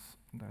prints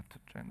that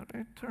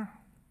generator.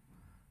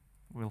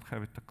 We'll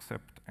have it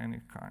accept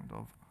any kind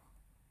of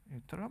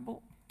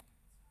iterable.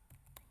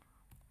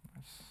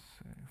 Let's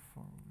say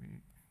for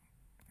v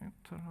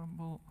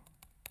iterable,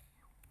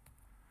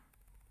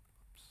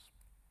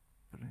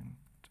 print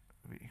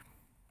v.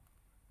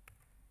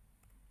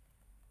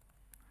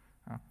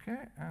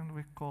 Okay, and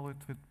we call it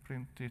with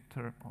print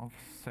iter of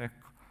sec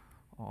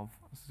of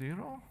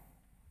 0.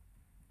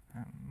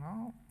 And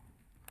now,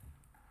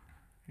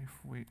 if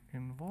we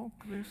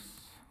invoke this,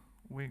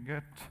 we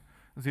get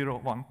 0,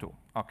 1, 2.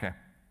 Okay.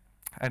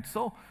 And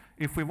so,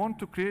 if we want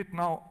to create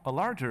now a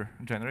larger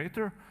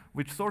generator,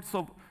 which sorts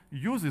of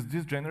uses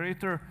this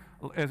generator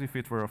as if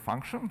it were a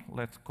function,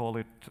 let's call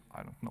it,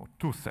 I don't know,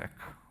 2sec,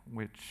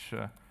 which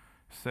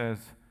says,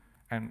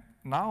 and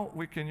now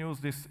we can use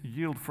this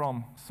yield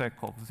from sec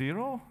of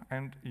 0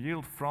 and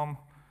yield from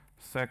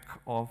sec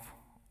of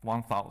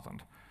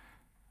 1000.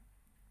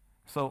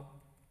 So,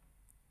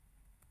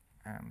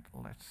 and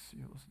let's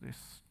use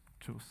this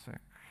 2sec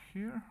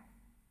here.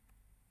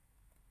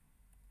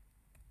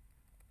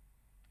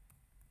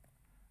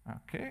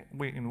 Okay,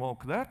 we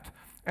invoke that,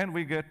 and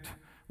we get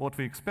what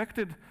we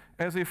expected,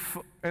 as if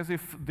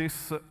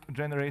this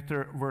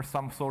generator were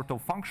some sort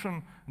of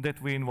function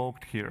that we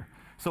invoked here.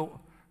 So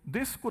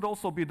this could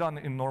also be done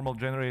in normal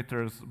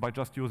generators by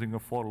just using a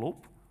for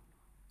loop.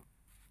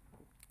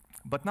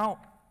 But now,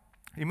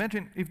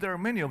 imagine if there are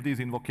many of these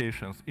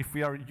invocations, if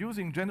we are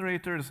using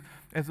generators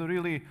as a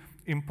really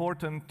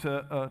important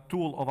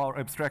tool of our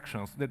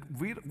abstractions, that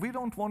we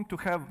don't want to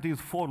have these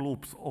for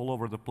loops all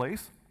over the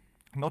place,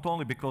 not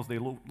only because they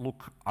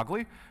look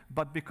ugly,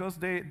 but because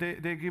they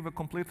give a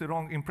completely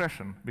wrong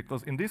impression.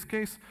 Because in this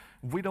case,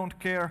 we don't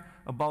care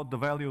about the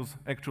values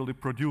actually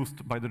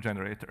produced by the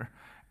generator.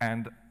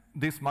 And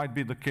this might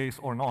be the case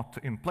or not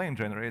in plain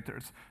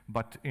generators,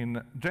 but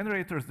in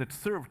generators that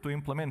serve to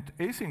implement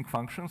async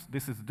functions,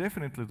 this is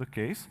definitely the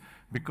case,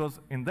 because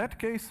in that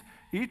case,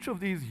 each of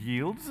these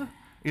yields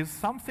is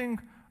something,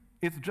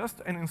 it's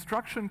just an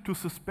instruction to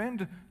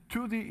suspend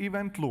to the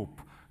event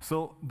loop.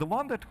 So the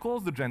one that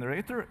calls the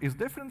generator is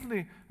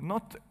definitely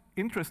not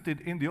interested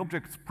in the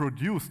objects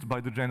produced by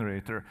the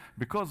generator,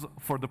 because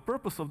for the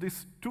purpose of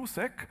this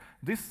 2sec,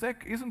 this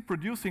sec isn't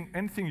producing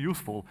anything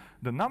useful.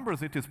 The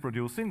numbers it is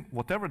producing,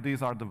 whatever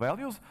these are the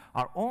values,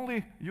 are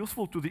only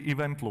useful to the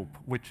event loop,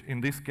 which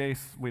in this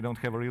case, we don't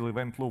have a real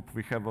event loop.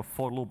 We have a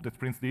for loop that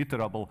prints the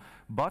iterable,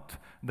 but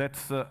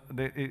that's,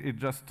 it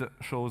just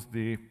shows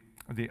the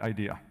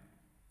idea.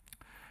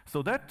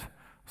 So that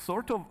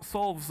sort of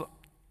solves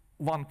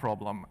one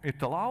problem. It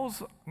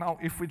allows, now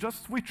if we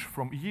just switch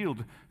from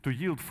yield to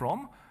yield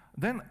from,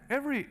 then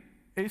every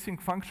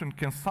async function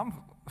can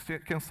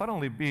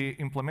suddenly be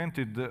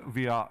implemented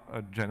via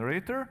a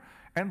generator,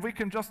 and we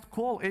can just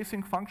call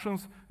async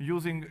functions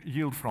using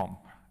yield from.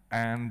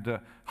 And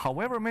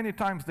however many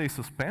times they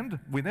suspend,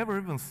 we never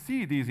even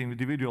see these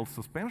individual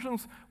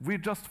suspensions. We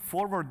just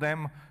forward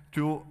them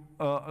to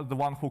the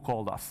one who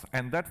called us.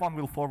 And that one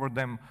will forward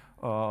them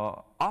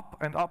up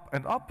and up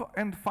and up,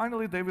 and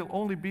finally they will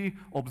only be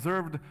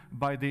observed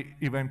by the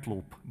event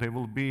loop. They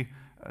will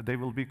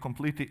be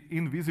completely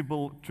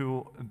invisible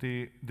to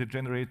the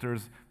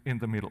generators in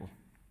the middle.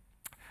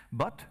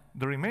 But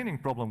the remaining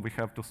problem we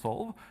have to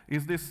solve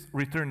is this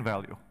return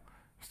value.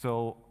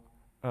 So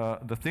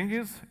the thing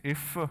is,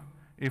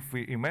 if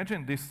we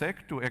imagine this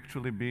sec to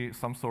actually be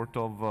some sort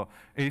of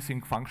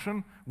async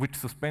function, which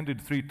suspended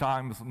 3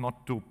 times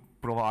not to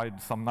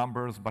provide some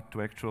numbers, but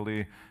to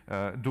actually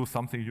do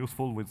something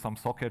useful with some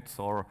sockets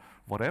or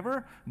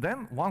whatever,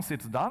 then once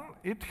it's done,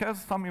 it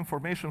has some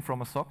information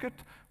from a socket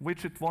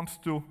which it wants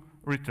to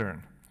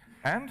return.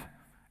 And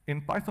in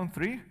Python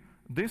 3,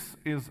 this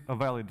is a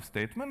valid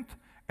statement,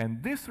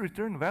 and this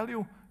return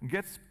value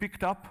gets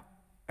picked up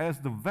as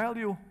the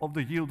value of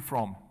the yield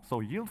from.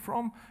 So yield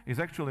from is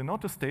actually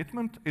not a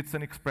statement, it's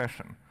an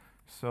expression.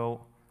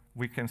 So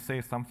we can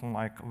say something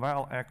like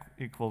val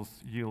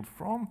equals yield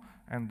from,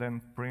 and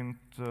then print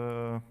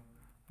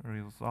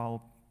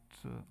result,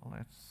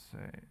 let's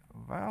say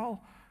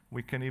val.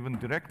 We can even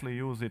directly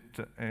use it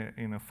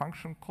in a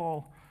function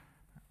call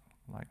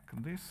like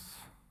this.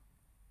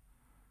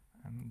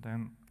 And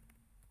then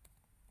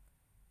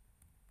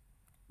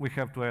we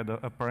have to add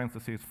a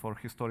parenthesis for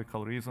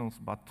historical reasons,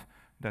 but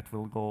that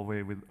will go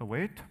away with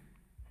await.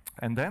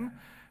 And then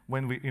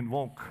when we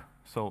invoke,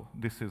 so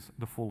this is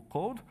the full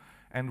code,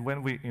 and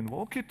when we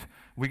invoke it,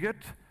 we get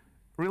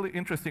really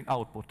interesting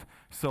output.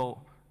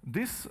 So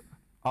this,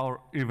 our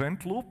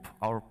event loop,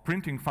 our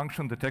printing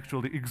function that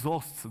actually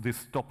exhausts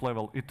this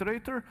top-level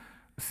iterator,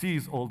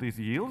 sees all these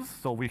yields.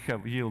 So we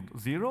have yield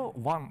 0,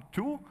 1,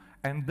 2,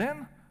 and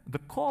then the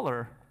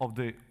caller of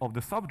the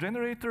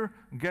sub-generator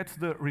gets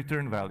the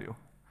return value.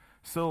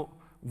 So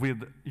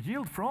with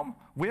yield from,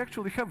 we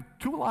actually have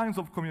two lines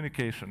of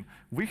communication.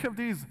 We have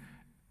these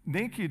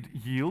naked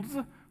yields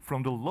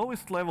from the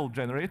lowest level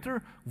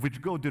generator,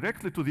 which go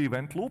directly to the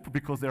event loop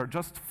because they are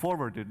just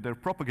forwarded, they're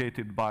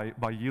propagated by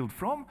yield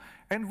from,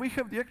 and we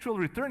have the actual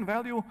return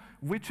value,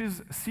 which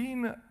is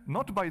seen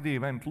not by the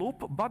event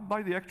loop, but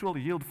by the actual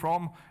yield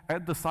from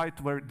at the site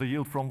where the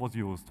yield from was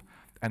used.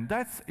 And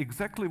that's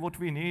exactly what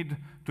we need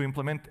to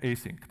implement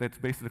async. That's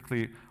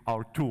basically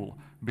our tool,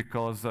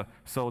 because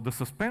so the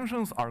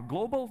suspensions are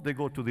global, they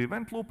go to the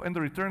event loop, and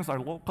the returns are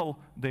local,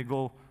 they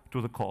go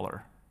to the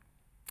caller.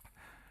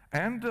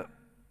 And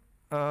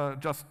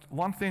just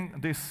one thing,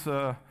 this,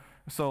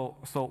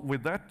 so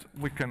with that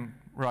we can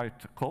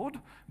write code,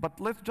 but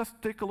let's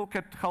just take a look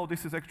at how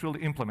this is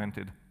actually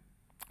implemented.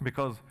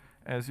 Because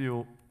as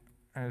you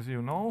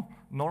know,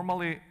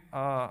 normally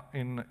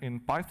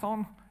in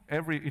Python,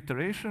 every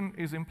iteration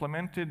is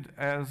implemented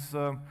as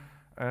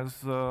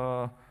there's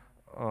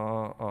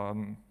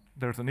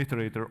an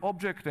iterator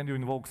object, and you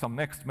invoke some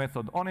next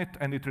method on it,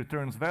 and it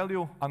returns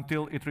value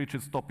until it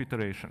reaches stop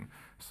iteration.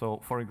 So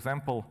for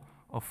example,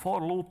 a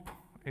for loop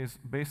is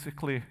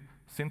basically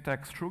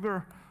syntax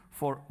sugar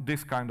for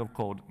this kind of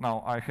code.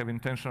 Now, I have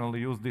intentionally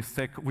used this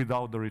sec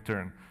without the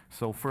return.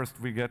 So first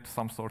we get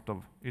some sort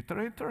of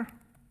iterator,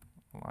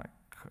 like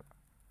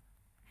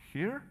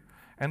here,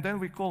 and then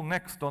we call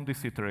next on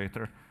this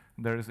iterator.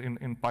 There's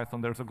in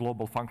Python, there's a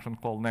global function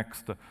called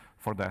next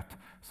for that.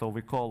 So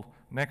we call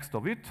next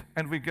of it,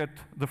 and we get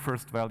the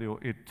first value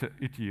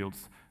it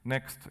yields.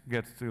 Next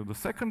gets to the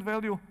second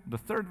value, the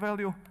third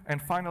value,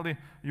 and finally,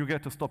 you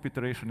get a stop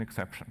iteration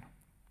exception.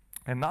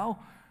 And now,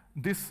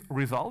 this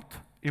result,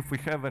 if we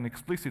have an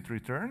explicit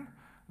return,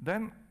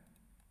 then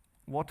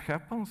what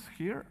happens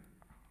here?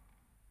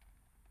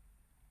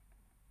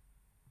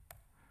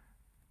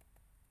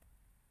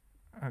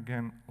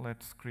 Again,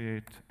 let's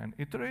create an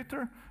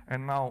iterator.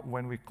 And now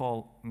when we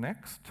call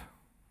next,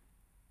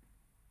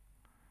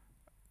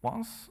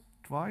 once,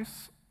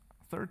 twice,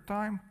 third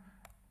time,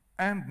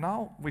 and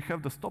now we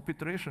have the stop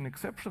iteration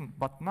exception,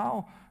 but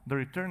now the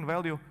return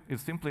value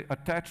is simply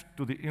attached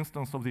to the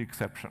instance of the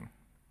exception.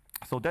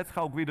 So that's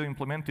how Guido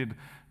implemented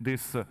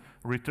this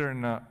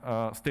return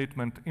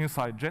statement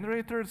inside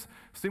generators.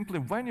 Simply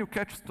when you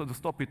catch the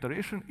stop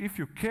iteration, if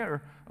you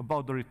care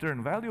about the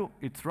return value,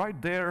 it's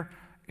right there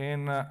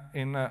in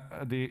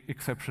the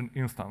exception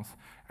instance.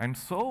 And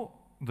so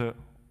the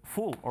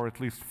full, or at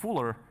least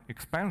fuller,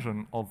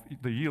 expansion of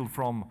the yield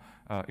from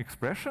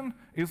expression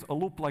is a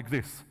loop like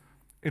this.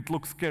 It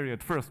looks scary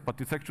at first, but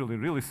it's actually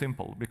really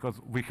simple, because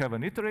we have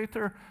an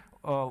iterator,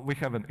 we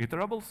have an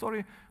iterable,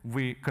 sorry,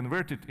 we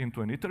convert it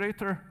into an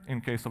iterator.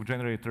 In case of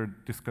generator,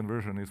 this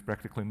conversion is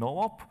practically no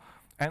op.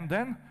 And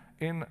then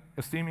in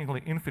a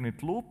seemingly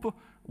infinite loop,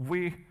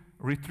 we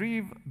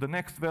retrieve the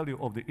next value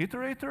of the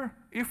iterator.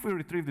 If we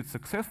retrieved it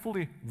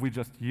successfully, we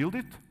just yield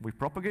it, we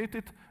propagate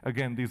it.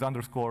 Again, these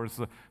underscores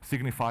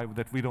signify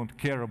that we don't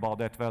care about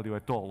that value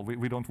at all.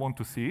 We don't want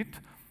to see it.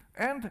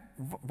 And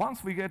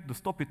once we get the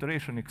stop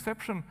iteration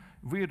exception,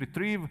 we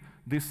retrieve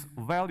this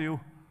value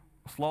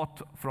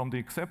slot from the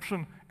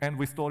exception, and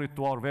we store it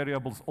to our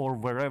variables or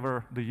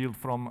wherever the yield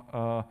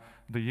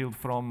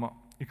from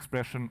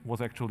expression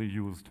was actually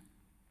used.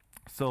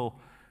 So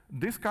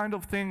this kind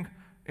of thing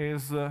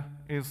is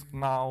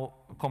now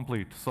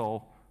complete.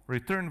 So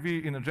return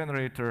v in a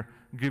generator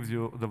gives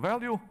you the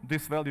value.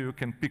 This value you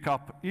can pick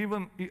up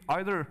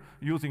either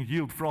using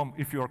yield from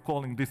if you are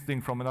calling this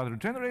thing from another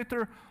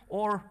generator,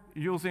 or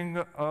using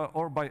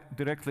or by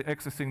directly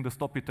accessing the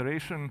stop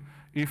iteration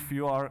if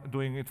you are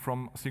doing it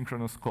from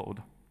synchronous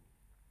code.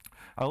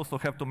 I also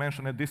have to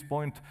mention at this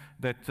point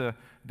that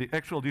the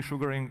actual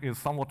desugaring is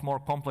somewhat more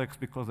complex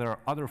because there are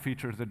other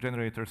features that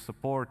generators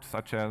support,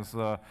 such as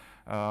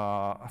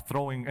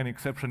throwing an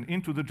exception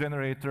into the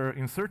generator,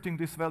 inserting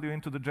this value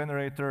into the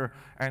generator,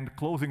 and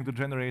closing the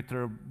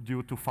generator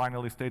due to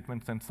finally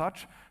statements and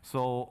such.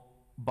 So,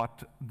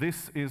 but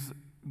this is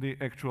the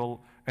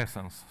actual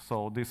essence.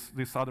 So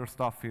this other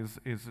stuff is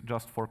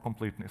just for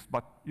completeness.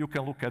 But you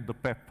can look at the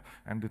PEP,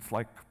 and it's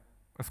like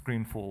a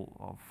screen full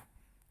of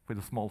with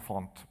a small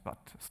font, but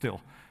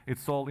still.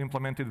 It's all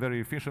implemented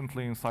very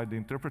efficiently inside the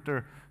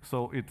interpreter,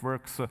 so it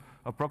works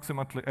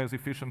approximately as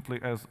efficiently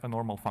as a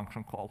normal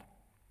function call.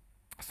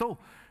 So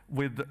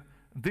with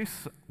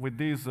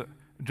these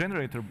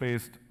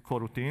generator-based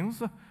coroutines,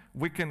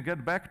 we can get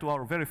back to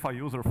our verify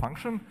user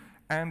function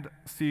and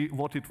see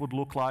what it would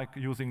look like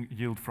using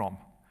yield from.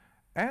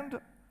 And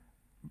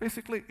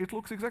basically, it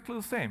looks exactly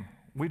the same.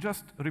 We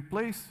just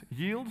replace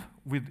yield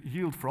with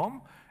yield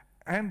from,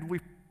 and we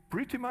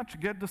pretty much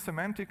get the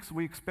semantics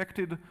we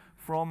expected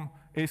from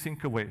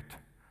async await.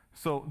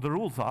 So the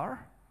rules are,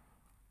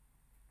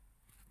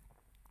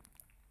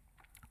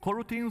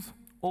 coroutines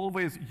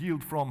always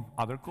yield from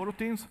other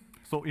coroutines.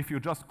 So if you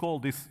just call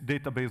this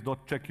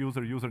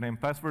database.checkUser username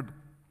password,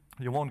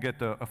 you won't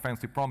get a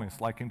fancy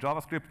promise. Like in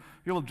JavaScript,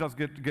 you will just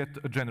get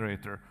a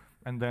generator.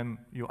 And then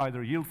you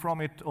either yield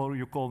from it or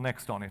you call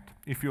next on it.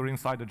 If you're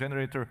inside the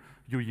generator,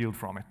 you yield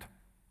from it.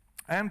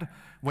 And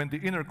when the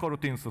inner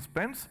coroutine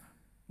suspends,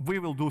 we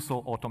will do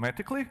so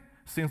automatically.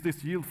 Since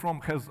this yield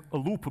from has a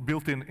loop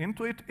built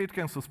into it, it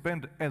can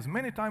suspend as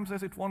many times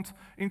as it wants,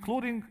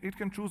 including it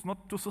can choose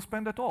not to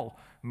suspend at all.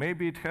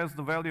 Maybe it has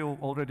the value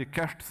already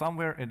cached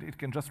somewhere and it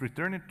can just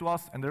return it to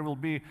us, and there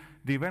will be,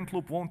 the event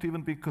loop won't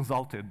even be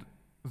consulted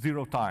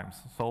 0 times.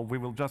 So we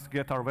will just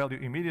get our value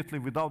immediately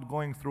without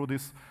going through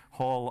this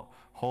whole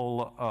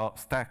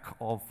stack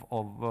of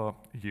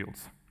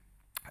yields.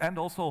 And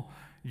also,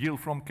 yield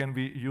from can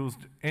be used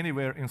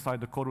anywhere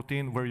inside the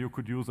coroutine where you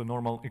could use a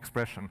normal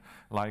expression.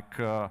 Like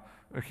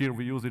here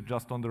we use it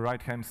just on the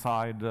right-hand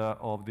side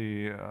of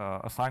the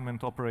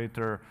assignment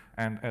operator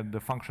and at the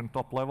function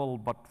top level,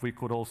 but we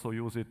could also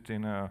use it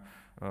in a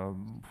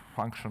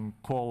function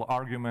call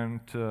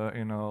argument,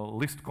 in a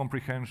list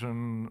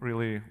comprehension,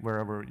 really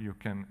wherever you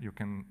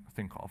can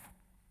think of.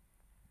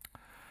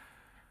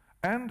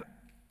 And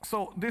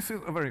so this is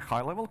a very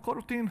high-level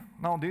coroutine.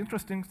 Now the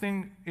interesting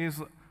thing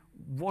is,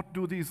 what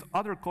do these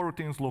other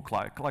coroutines look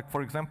like? Like,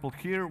 for example,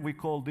 here we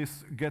call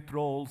this get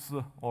roles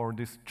or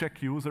this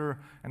check user,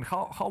 and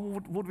how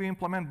would we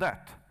implement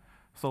that?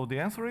 So the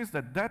answer is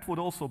that that would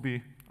also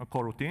be a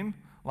coroutine.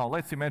 Now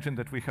let's imagine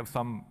that we have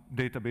some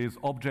database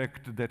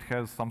object that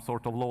has some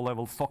sort of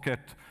low-level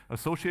socket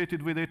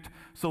associated with it.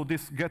 So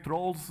this get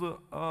roles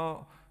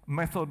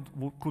method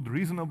could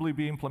reasonably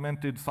be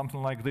implemented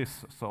something like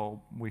this.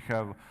 So we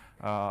have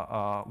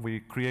we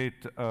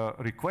create a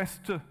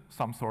request,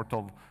 some sort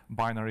of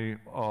binary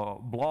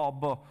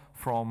blob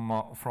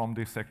from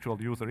this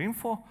actual user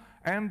info,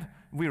 and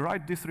we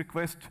write this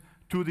request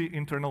to the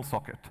internal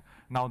socket.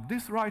 Now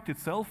this write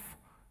itself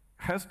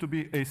has to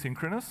be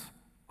asynchronous.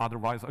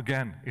 Otherwise,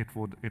 again, it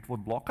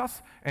would block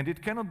us, and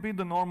it cannot be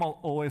the normal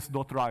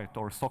os.write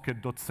or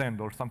socket.send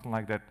or something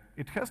like that.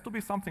 It has to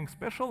be something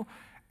special,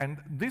 and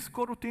this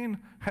coroutine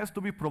has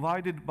to be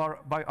provided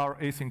by our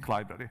async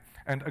library.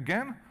 And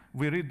again,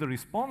 we read the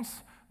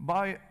response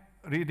by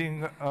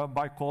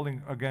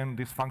calling again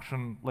this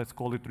function. Let's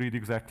call it read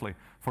exactly.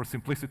 For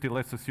simplicity,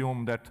 let's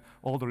assume that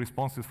all the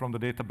responses from the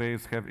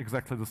database have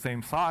exactly the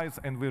same size,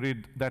 and we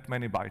read that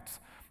many bytes.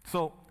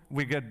 So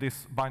we get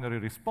this binary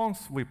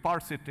response, we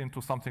parse it into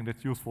something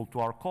that's useful to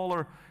our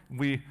caller,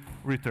 we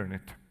return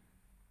it.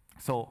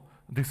 So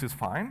this is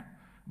fine,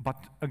 but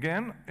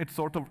again, it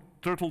sort of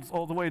turtles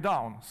all the way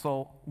down.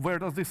 So where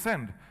does this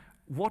end?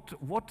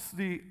 What's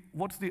the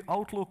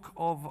outlook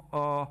of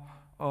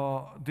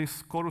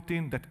this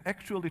coroutine that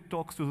actually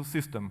talks to the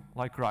system,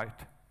 like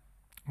write?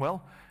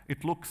 Well,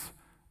 it looks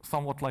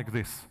somewhat like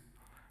this.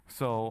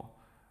 So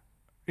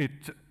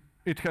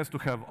it has to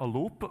have a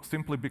loop,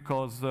 simply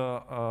because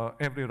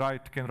every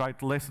write can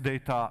write less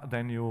data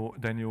than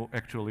you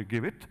actually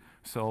give it.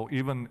 So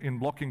even in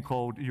blocking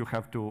code, you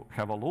have to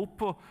have a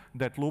loop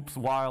that loops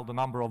while the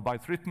number of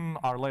bytes written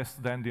are less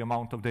than the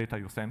amount of data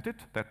you sent it.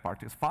 That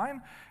part is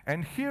fine.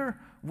 And here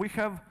we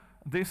have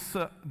this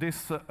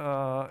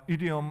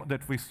idiom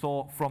that we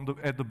saw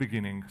at the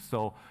beginning.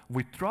 So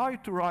we try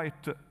to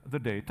write the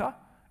data.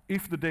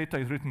 If the data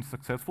is written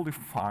successfully,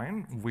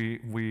 fine.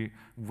 We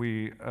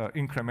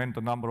increment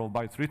the number of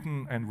bytes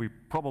written, and we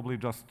probably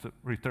just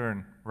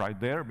return right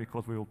there,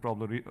 because we will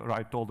probably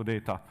write all the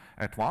data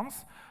at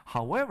once.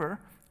 However,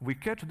 we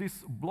catch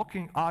this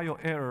blocking IO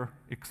error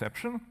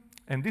exception,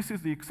 and this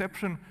is the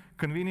exception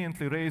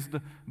conveniently raised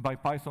by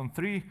Python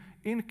 3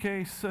 in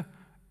case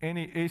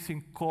any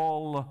async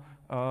call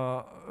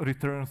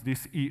returns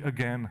this E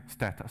again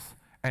status.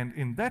 And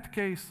in that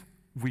case,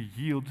 we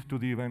yield to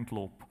the event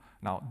loop.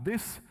 Now,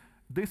 this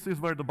is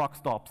where the buck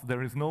stops.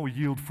 There is no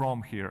yield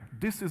from here.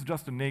 This is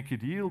just a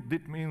naked yield.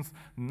 It means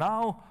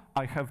now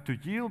I have to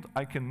yield.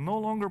 I can no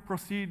longer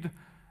proceed,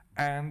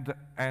 and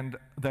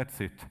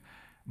that's it.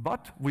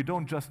 But we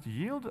don't just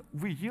yield.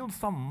 We yield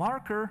some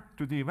marker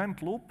to the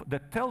event loop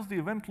that tells the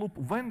event loop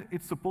when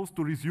it's supposed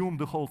to resume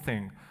the whole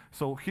thing.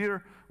 So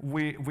here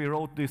we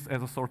wrote this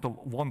as a sort of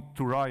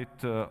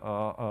want-to-write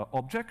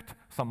object,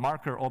 some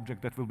marker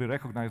object that will be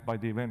recognized by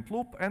the event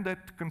loop, and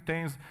that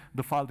contains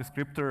the file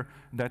descriptor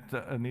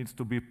that needs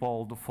to be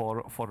polled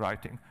for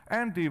writing.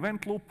 And the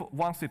event loop,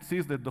 once it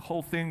sees that the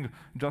whole thing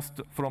just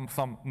from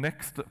some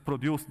next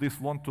produced this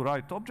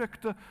want-to-write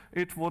object,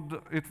 it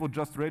would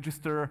just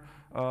register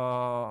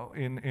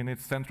in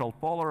its central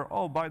poller,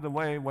 oh, by the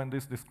way, when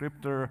this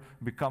descriptor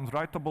becomes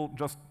writable,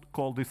 just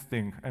call this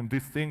thing. And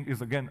this thing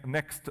is, again,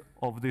 next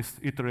of this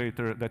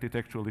iterator that it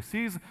actually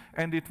sees,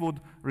 and it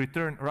would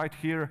return right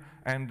here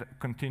and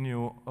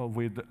continue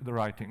with the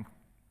writing.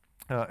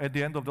 At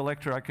the end of the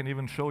lecture, I can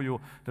even show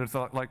you there's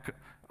you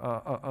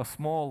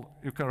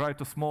can write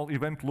a small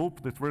event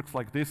loop that works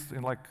like this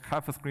in like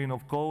half a screen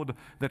of code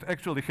that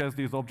actually has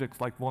these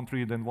objects like won't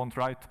read and won't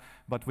write,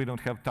 but we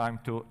don't have time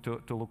to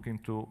look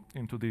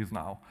into these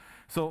now.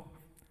 So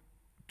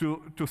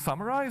to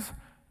summarize,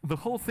 the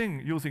whole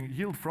thing using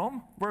yield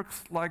from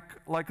works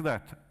like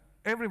that.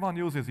 Everyone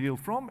uses yield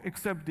from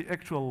except the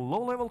actual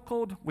low-level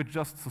code, which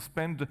just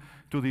suspend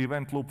to the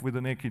event loop with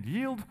a naked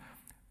yield.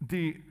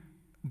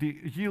 The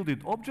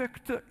yielded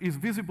object is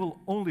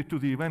visible only to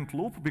the event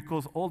loop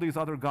because all these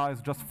other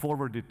guys just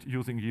forward it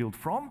using yield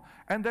from,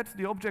 and that's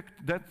the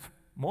object that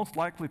most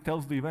likely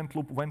tells the event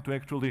loop when to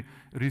actually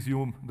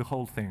resume the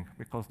whole thing,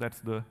 because that's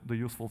the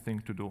useful thing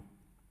to do.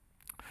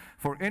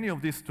 For any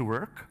of this to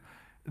work,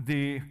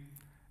 the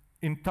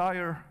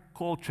entire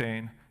call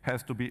chain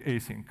has to be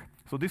async.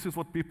 So this is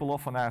what people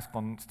often ask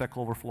on Stack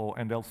Overflow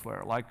and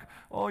elsewhere, like,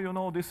 oh, you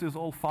know, this is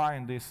all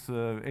fine, this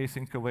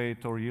async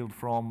await or yield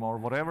from or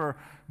whatever,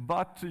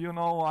 but, you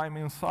know, I'm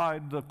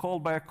inside the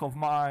callback of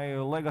my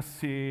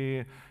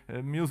legacy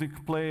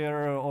music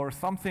player or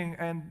something,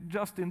 and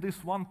just in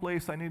this one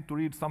place I need to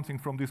read something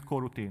from this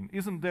coroutine.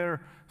 Isn't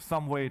there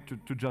some way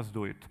to just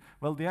do it?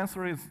 Well, the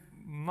answer is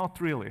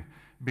not really,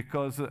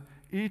 because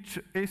each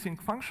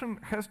async function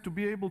has to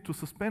be able to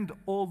suspend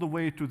all the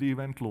way to the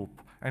event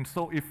loop. And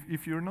so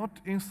if you're not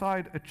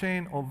inside a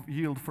chain of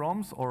yield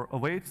froms or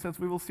awaits, as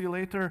we will see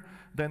later,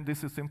 then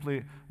this is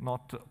simply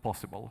not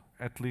possible,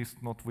 at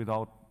least not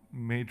without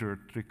major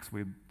tricks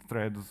with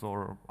threads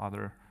or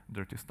other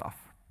dirty stuff.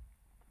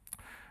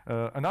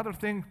 Another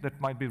thing that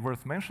might be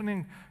worth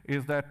mentioning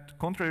is that,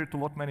 contrary to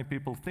what many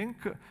people think,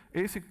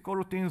 async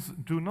coroutines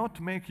do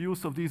not make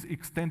use of these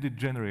extended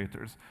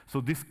generators.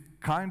 So this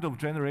kind of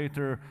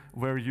generator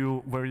where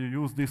you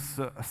use this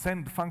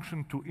send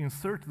function to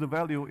insert the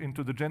value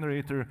into the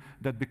generator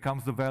that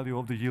becomes the value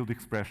of the yield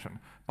expression.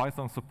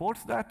 Python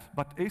supports that,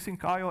 but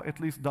async IO at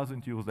least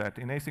doesn't use that.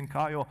 In async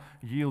IO,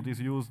 yield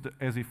is used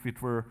as if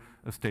it were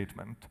a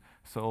statement.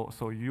 So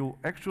you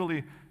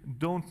actually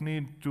don't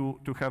need to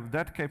have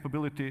that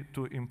capability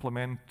to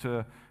implement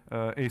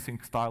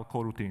async style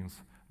coroutines.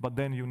 But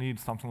then you need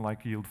something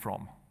like yield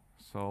from.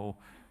 So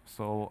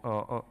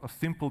a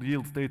simple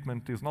yield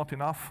statement is not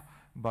enough,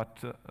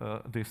 but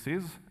this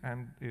is,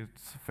 and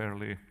it's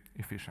fairly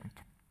efficient.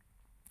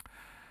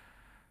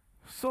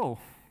 So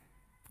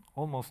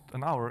almost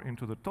an hour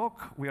into the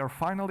talk, we are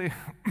finally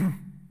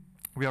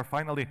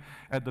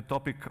at the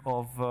topic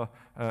of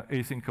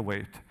async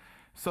await.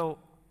 So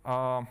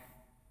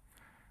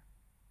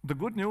the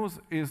good news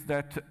is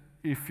that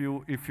if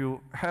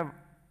you have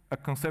a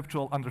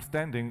conceptual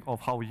understanding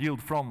of how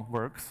yield from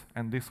works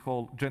and this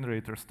whole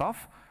generator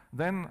stuff,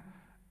 then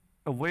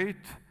await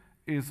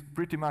is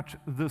pretty much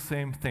the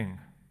same thing,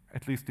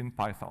 at least in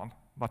Python,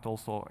 but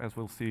also, as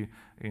we'll see,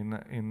 in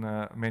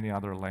many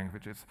other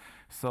languages.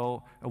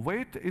 So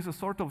await is a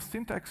sort of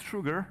syntax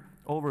sugar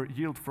over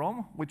yield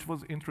from, which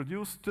was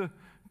introduced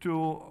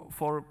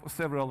for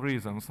several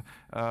reasons.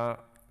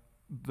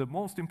 The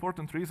most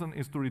important reason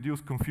is to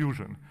reduce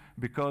confusion,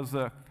 because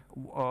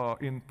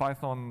in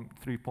Python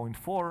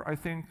 3.4, I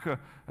think,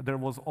 there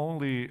was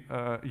only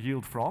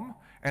yield from,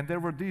 and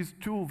there were these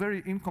two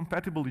very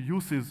incompatible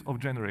uses of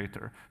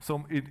generator.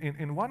 So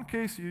in one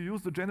case, you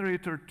use the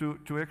generator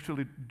to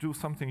actually do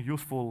something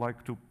useful,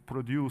 like to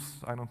produce,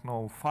 I don't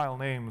know, file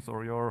names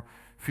or your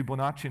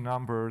Fibonacci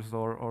numbers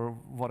or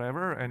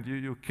whatever, and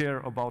you care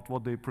about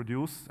what they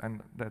produce,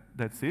 and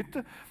that's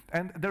it.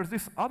 And there's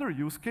this other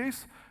use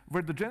case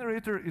where the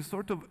generator is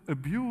sort of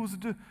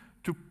abused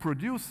to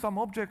produce some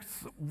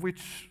objects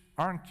which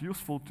aren't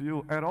useful to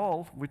you at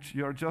all, which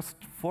you're just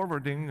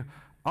forwarding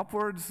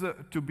upwards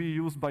to be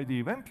used by the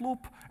event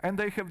loop, and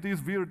they have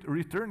these weird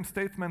return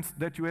statements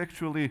that you're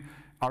actually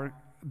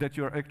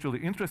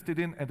interested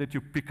in and that you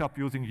pick up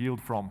using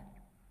yield from.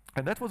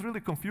 And that was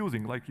really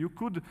confusing. Like, you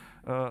could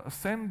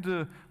send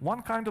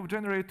one kind of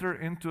generator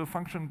into a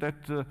function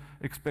that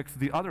expects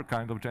the other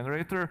kind of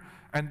generator,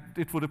 and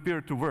it would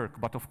appear to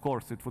work. But of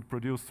course, it would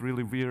produce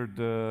really weird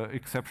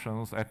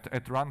exceptions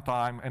at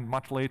runtime, and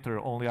much later,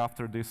 only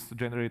after this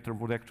generator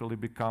would actually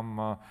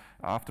become,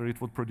 after it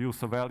would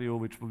produce a value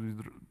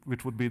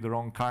which would be the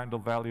wrong kind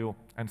of value,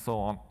 and so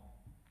on.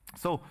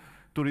 So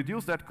to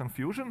reduce that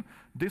confusion,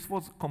 this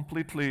was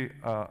completely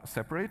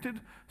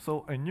separated.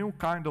 So a new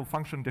kind of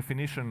function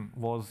definition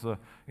was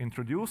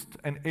introduced,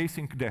 an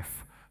async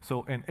def.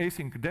 So an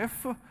async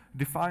def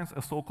defines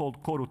a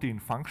so-called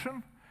coroutine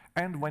function.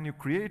 And when you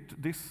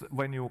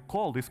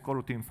call this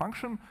coroutine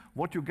function,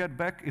 what you get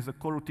back is a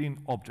coroutine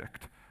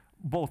object.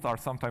 Both are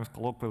sometimes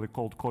colloquially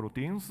called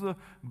coroutines,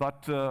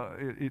 but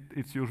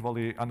it's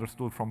usually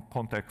understood from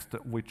context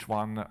which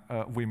one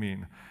we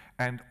mean.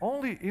 And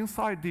only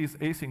inside these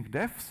async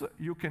defs,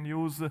 you can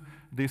use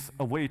this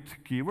await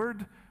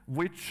keyword,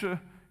 which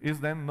is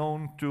then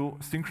known to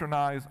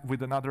synchronize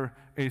with another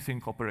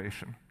async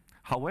operation.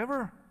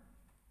 However,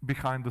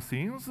 behind the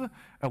scenes,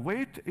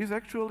 await is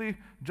actually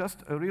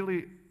just a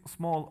really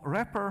small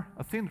wrapper,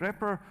 a thin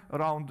wrapper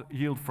around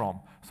yield from.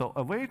 So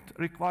await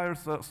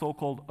requires a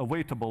so-called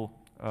awaitable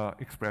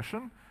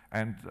expression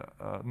and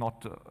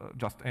not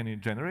just any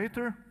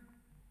generator.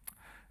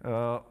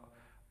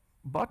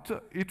 But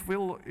it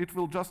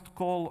will just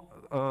call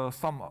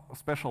some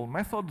special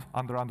method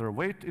under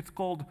await, it's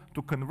called,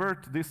 to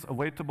convert this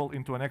awaitable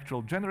into an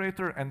actual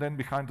generator, and then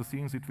behind the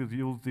scenes it will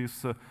use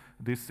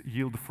this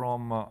yield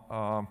from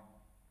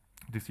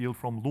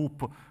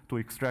loop to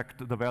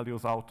extract the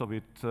values out of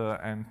it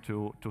and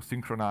to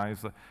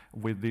synchronize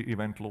with the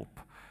event loop.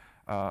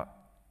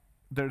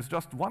 There's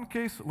just one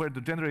case where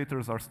the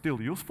generators are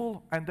still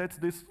useful, and that's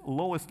this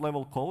lowest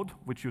level code,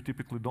 which you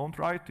typically don't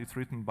write. It's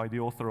written by the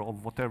author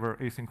of whatever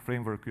async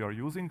framework you are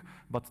using,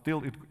 but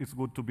still it's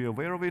good to be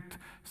aware of it.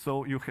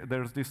 So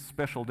there's this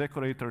special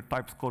decorator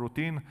types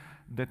coroutine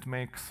that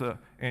makes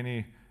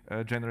any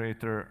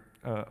generator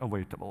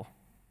awaitable.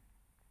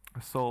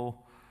 So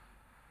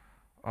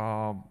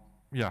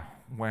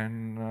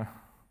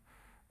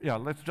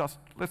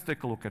let's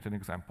take a look at an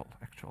example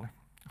actually.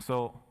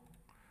 So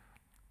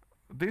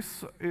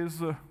this is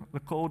the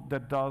code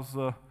that does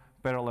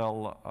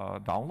parallel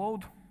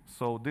download.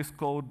 So this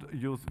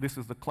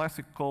is the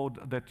classic code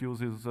that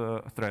uses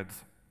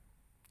threads.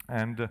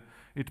 And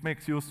it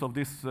makes use of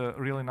this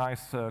really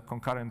nice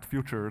concurrent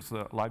futures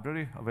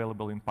library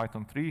available in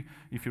Python 3.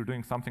 If you're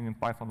doing something in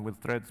Python with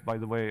threads, by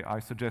the way, I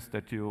suggest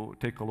that you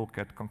take a look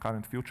at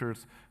concurrent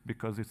futures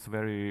because it's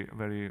very,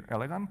 very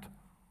elegant.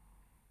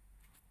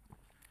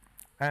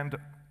 And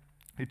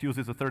it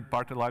uses a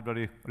third-party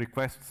library,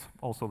 requests,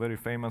 also very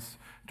famous,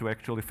 to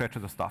actually fetch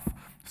the stuff.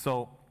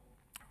 So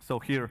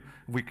here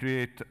we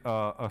create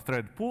a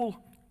thread pool.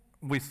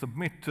 We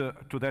submit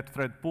to that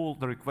thread pool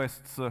the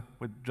requests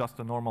with just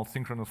a normal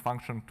synchronous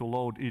function to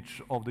load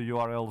each of the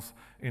URLs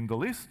in the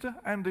list,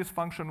 and this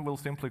function will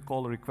simply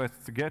call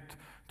requests get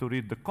to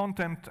read the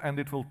content, and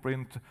it will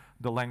print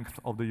the length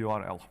of the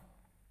URL.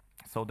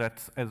 So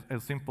that's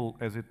as simple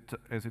as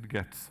it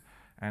gets.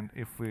 And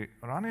if we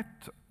run it,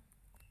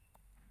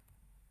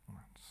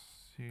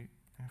 see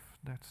if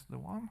that's the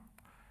one.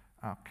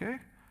 Okay,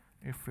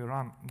 if we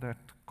run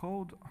that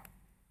code,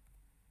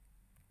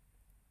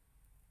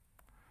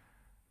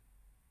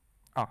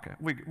 okay,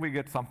 we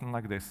get something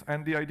like this.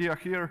 And the idea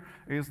here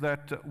is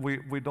that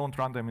we don't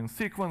run them in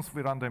sequence,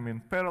 we run them in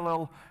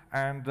parallel,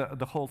 and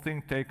the whole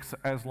thing takes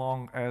as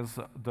long as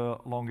the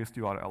longest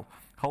URL.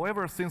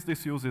 However, since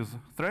this uses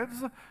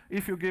threads,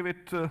 if you give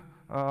it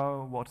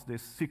what's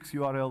this, 6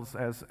 URLs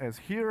as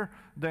here,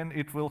 then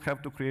it will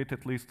have to create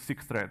at least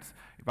 6 threads.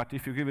 But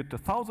if you give it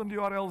 1,000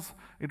 URLs,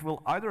 it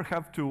will either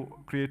have to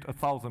create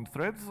 1,000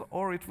 threads,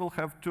 or it will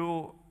have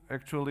to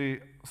actually,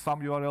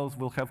 some URLs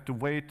will have to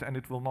wait and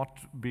it will not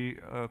be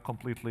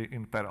completely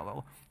in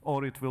parallel.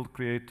 Or it will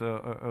create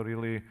a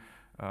really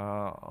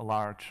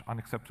large,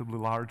 unacceptably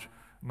large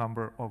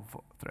number of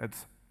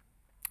threads.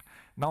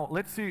 Now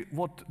let's see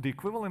what the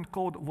equivalent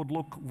code would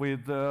look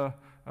with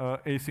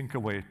async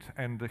await.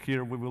 And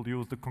here we will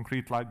use the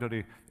concrete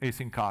library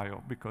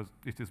async.io because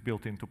it is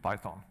built into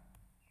Python.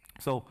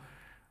 So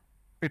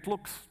it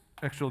looks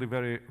actually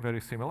very, very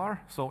similar.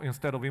 So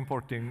instead of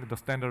importing the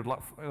standard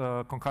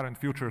concurrent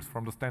futures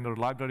from the standard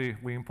library,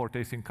 we import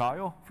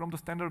async.io from the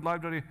standard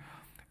library.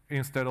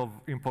 Instead of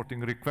importing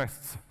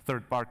requests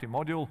third-party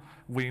module,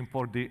 we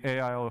import the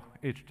AIO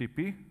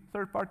HTTP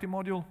third-party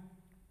module.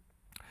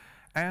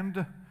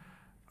 And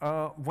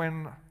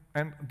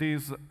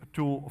these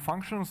two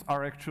functions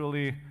are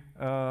actually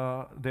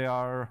they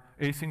are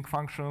async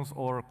functions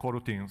or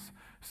coroutines.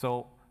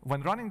 So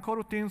when running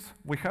coroutines,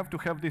 we have to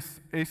have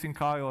this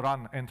async.io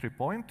run entry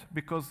point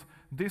because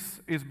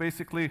this is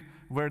basically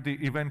where the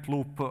event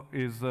loop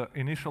is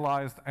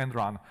initialized and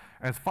run.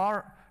 As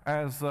far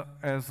as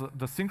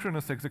the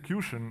synchronous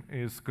execution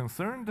is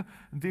concerned,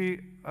 the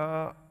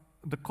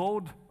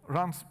code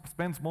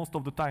spends most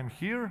of the time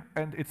here,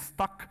 and it's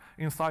stuck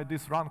inside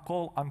this run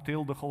call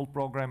until the whole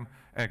program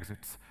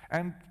exits.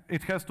 And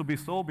it has to be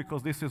so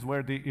because this is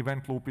where the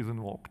event loop is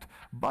invoked.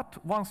 But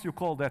once you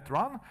call that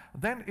run,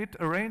 then it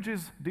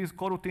arranges these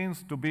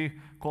coroutines to be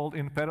called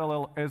in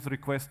parallel as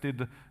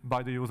requested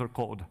by the user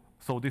code.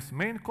 So this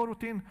main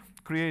coroutine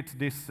creates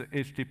this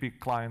HTTP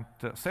client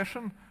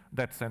session.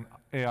 That's an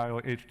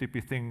AIO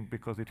HTTP thing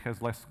because it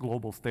has less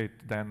global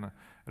state than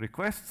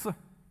requests.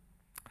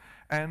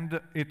 And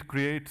it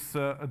creates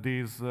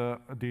these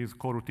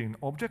coroutine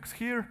objects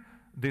here.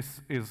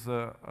 This is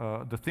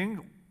the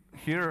thing.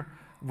 Here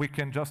we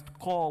can just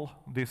call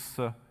this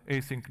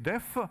async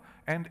def,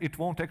 and it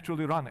won't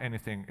actually run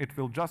anything. It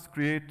will just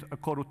create a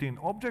coroutine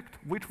object,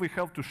 which we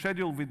have to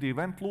schedule with the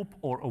event loop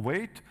or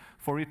await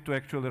for it to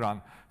actually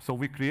run. So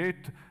we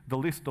create the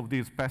list of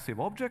these passive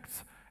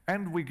objects,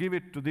 and we give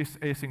it to this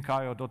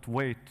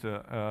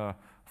async.io.wait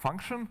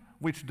function,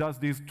 which does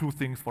these two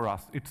things for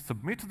us. It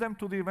submits them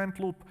to the event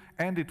loop,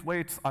 and it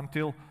waits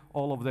until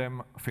all of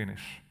them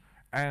finish.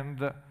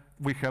 And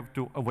we have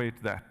to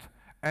await that.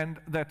 And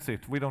that's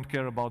it. We don't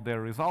care about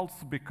their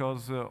results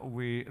because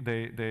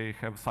they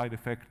have side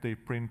effect. They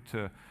print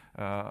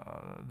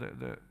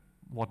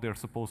what they're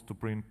supposed to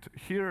print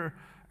here,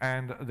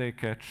 and they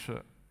catch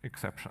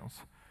exceptions.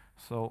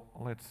 So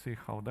let's see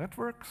how that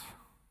works.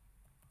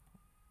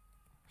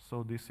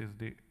 So this is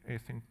the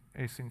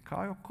async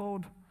IO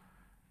code,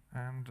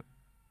 and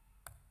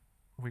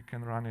we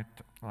can run it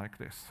like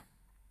this.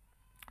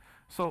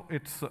 So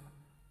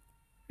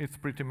it's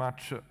pretty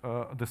much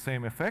the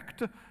same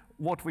effect.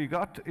 What we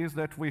got is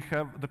that we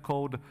have the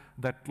code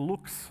that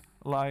looks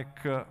like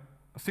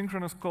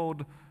synchronous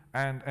code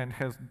and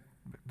has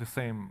the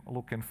same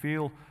look and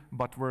feel,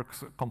 but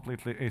works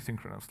completely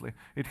asynchronously.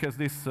 It has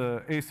this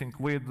async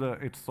with,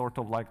 it's sort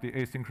of like the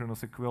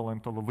asynchronous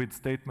equivalent of a with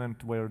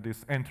statement where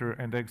these enter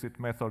and exit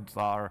methods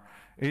are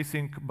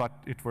async, but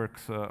it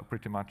works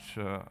pretty much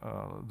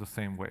the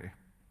same way.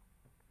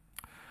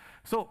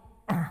 So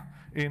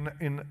in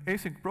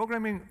async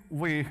programming,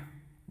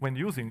 when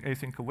using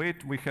async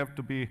await, we have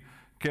to be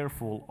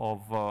careful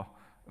of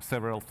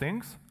several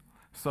things.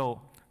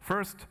 So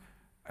first,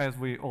 as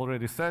we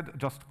already said,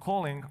 just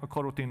calling a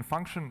coroutine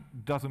function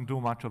doesn't do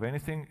much of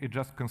anything. It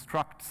just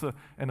constructs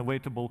an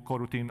awaitable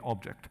coroutine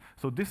object.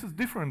 So this is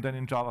different than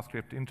in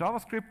JavaScript. In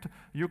JavaScript,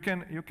 you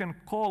can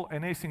call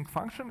an async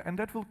function, and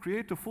that will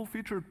create a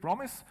full-featured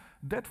promise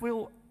that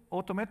will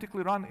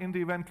automatically run in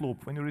the event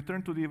loop. When you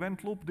return to the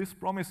event loop, this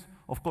promise,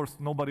 of course,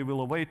 nobody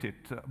will await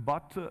it,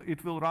 but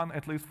it will run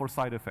at least for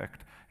side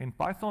effect. In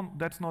Python,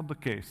 that's not the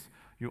case.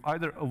 You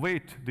either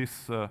await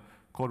this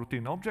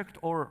coroutine object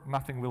or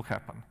nothing will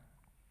happen.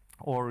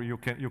 Or you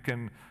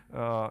can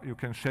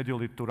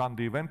schedule it to run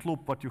the event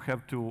loop, but you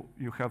have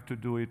to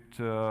do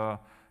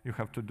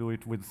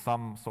it with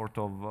some sort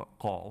of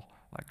call,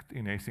 like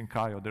in async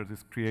IO. There's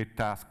this create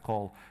task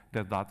call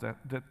that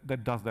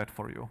does that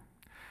for you.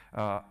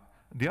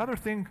 The other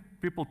thing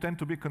people tend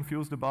to be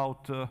confused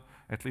about,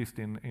 at least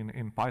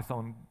in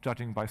Python,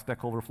 judging by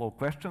Stack Overflow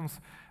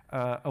questions,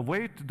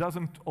 await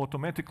doesn't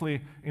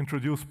automatically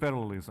introduce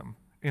parallelism.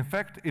 In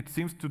fact, it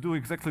seems to do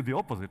exactly the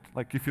opposite.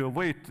 Like if you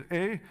await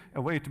A,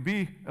 await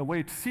B,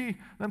 await C,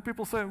 then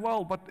people say,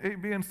 well, but A,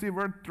 B, and C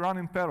weren't run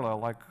in parallel.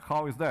 Like,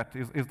 how is that?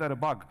 Is that a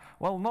bug?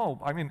 Well, no.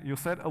 I mean, you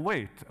said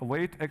await.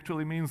 Await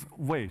actually means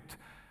wait.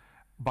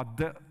 But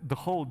the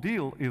whole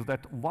deal is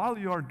that while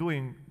you are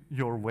doing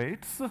your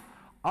waits,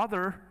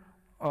 other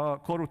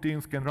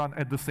coroutines can run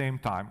at the same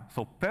time.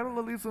 So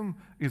parallelism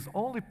is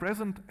only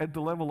present at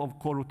the level of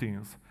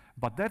coroutines.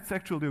 But that's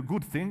actually a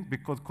good thing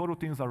because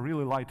coroutines are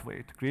really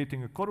lightweight.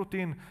 Creating a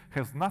coroutine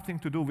has nothing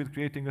to do with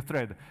creating a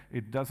thread.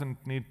 It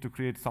doesn't need to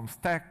create some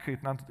stack.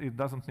 It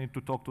doesn't need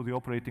to talk to the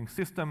operating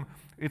system.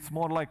 It's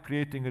more like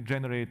creating a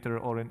generator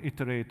or an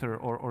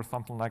iterator or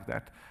something like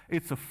that.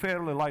 It's a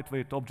fairly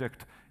lightweight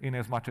object in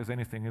as much as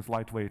anything is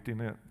lightweight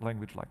in a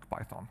language like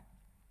Python.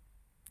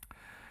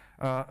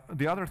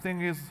 The other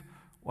thing is,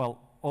 well,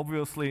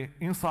 obviously,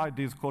 inside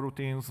these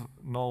coroutines,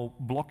 no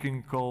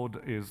blocking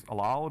code is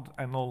allowed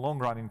and no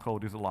long-running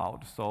code is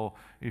allowed. So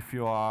if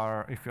you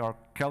are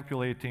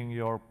calculating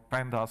your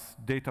pandas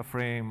data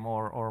frame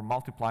or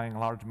multiplying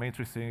large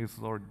matrices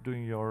or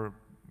doing your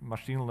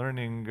machine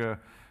learning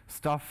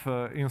stuff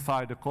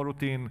inside a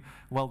coroutine,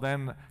 well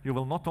then you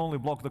will not only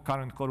block the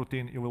current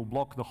coroutine, you will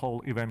block the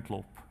whole event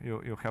loop.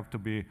 You have to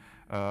be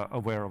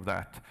aware of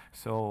that.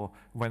 So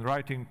when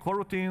writing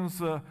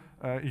coroutines,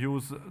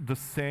 use the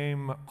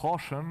same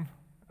caution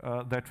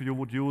that you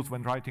would use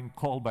when writing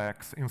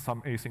callbacks in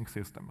some async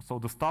system. So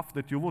the stuff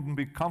that you wouldn't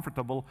be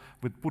comfortable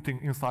with putting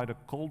inside a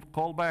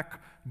callback,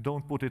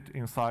 don't put it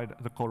inside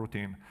the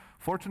coroutine.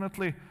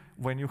 Fortunately,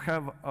 when you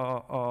have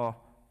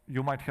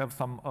you might have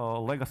some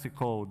legacy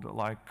code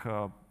like,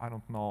 I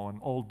don't know, an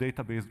old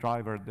database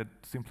driver that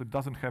simply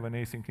doesn't have an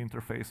async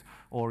interface,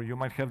 or you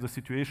might have the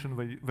situation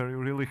where you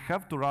really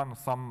have to run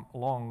some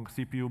long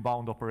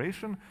CPU-bound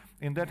operation.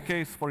 In that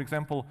case, for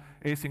example,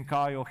 async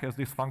IO has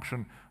this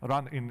function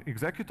run in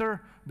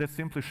executor that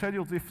simply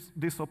schedules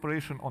this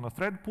operation on a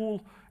thread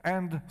pool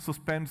and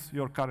suspends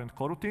your current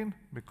coroutine,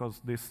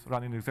 because this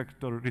run in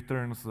executor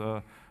returns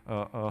a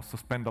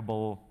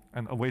suspendable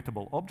and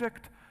awaitable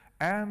object.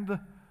 And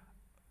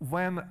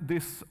when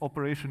this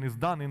operation is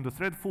done in the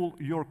thread pool,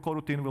 your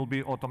coroutine will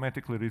be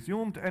automatically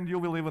resumed, and you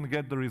will even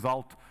get the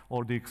result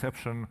or the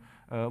exception,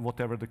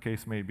 whatever the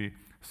case may be.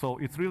 So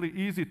it's really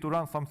easy to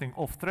run something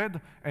off thread,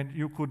 and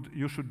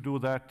you should do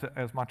that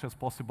as much as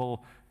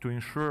possible to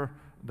ensure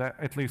that,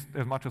 at least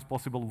as much as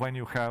possible, when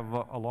you have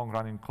a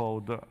long-running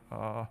code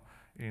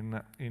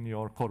in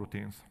your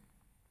coroutines.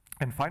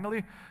 And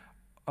finally,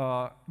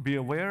 be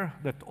aware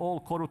that all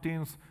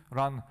coroutines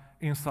run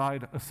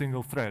inside a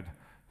single thread.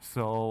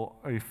 So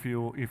if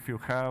you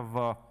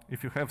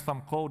have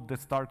some code that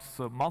starts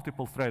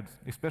multiple threads,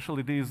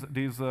 especially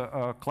these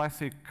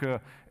classic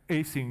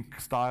async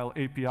style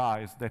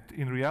APIs that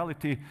in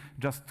reality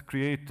just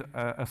create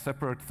a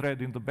separate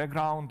thread in the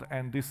background,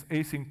 and this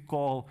async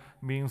call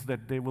means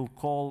that they will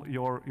call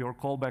your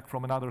callback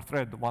from another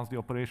thread once the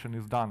operation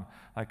is done.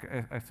 Like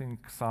I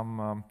think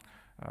some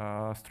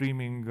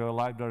streaming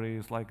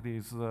libraries like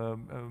these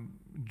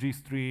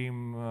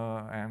GStream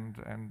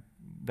and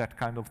that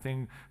kind of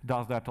thing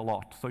does that a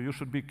lot. So you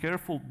should be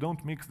careful,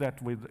 don't mix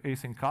that with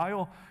async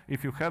IO.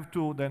 If you have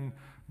to, then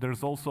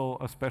there's also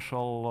a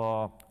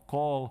special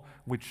call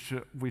which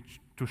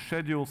to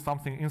schedule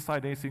something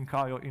inside async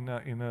IO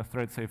in a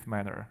thread-safe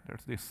manner.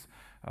 There's this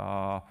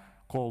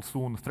call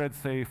soon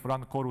thread-safe,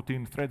 run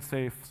coroutine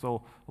thread-safe,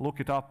 so look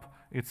it up.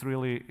 It's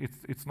really,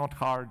 it's not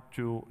hard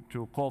to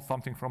call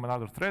something from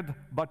another thread,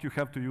 but you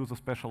have to use a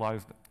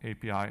specialized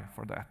API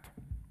for that.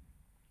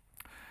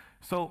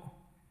 So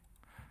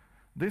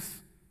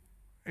this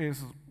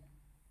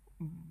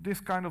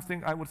kind of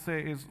thing, I would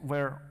say, is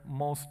where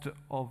most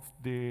of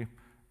the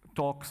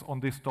talks on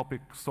this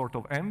topic sort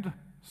of end.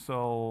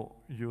 So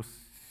you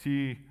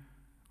see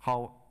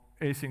how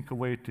async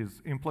await is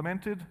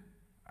implemented.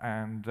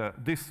 And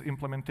this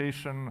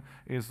implementation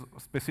is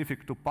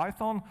specific to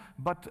Python,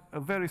 but a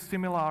very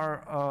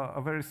similar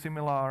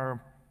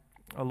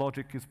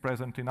logic is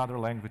present in other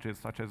languages,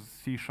 such as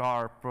C#.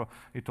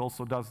 It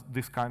also does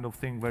this kind of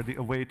thing where the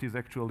await is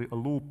actually a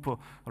loop.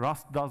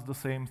 Rust does the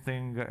same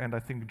thing, and I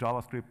think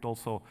JavaScript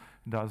also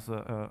does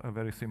a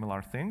very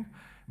similar thing.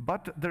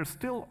 But there's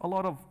still a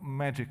lot of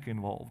magic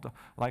involved.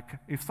 Like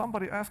if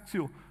somebody asks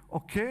you,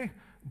 okay,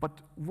 but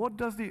what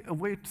does the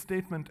await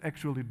statement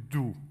actually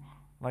do?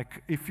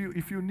 Like if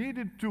you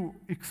needed to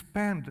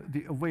expand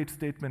the await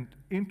statement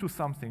into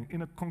something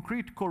in a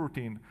concrete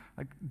coroutine,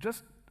 like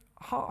just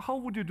how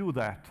would you do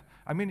that?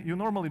 I mean, you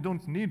normally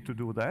don't need to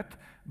do that,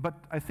 but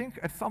I think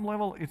at some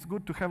level it's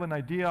good to have an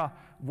idea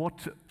what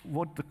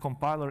the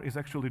compiler is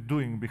actually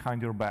doing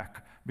behind your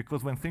back,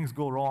 because when things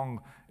go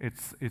wrong,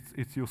 it's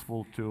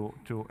useful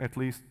to at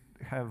least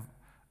have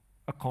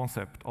a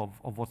concept of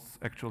what's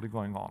actually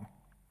going on.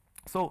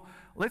 So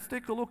let's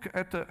take a look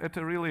at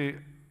a really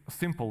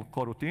simple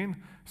coroutine.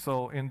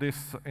 So in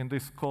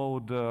this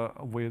code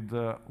with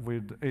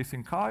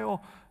async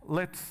IO,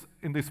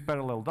 in this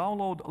parallel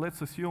download,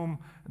 let's assume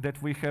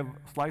that we have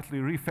slightly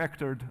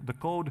refactored the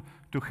code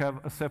to have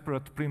a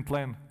separate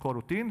println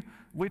coroutine,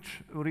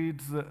 which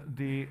reads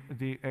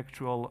the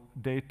actual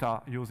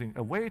data using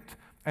await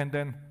and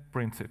then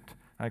prints it.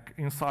 Like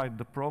inside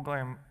the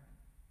program,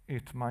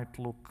 it might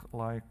look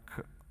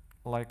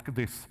like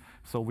this.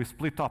 So we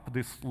split up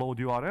this load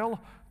URL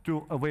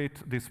to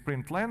await this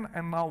println,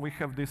 and now we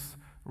have this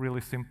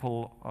really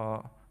simple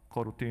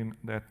coroutine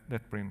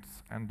that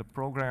prints, and the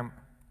program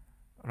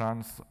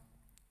runs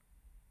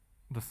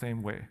the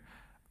same way.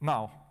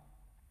 Now,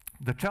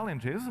 the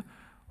challenge is,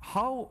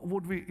 how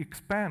would we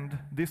expand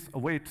this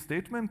await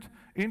statement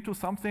into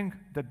something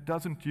that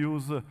doesn't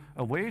use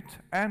await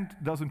and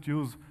doesn't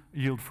use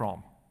yield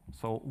from?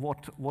 So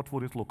what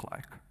would it look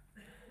like?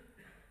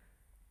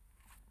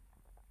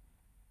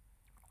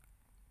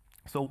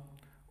 So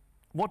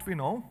what we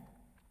know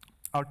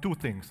are two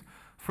things.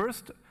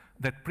 First,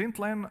 that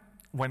println,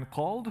 when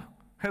called,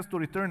 has to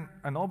return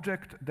an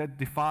object that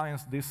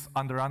defines this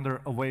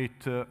under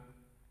await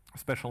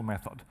special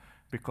method,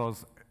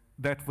 because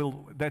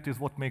that is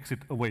what makes it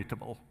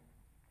awaitable.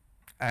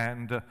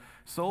 And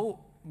so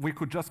we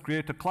could just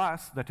create a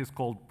class that is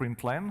called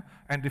println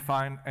and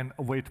define an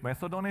await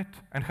method on it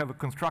and have a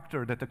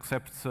constructor that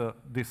accepts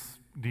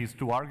these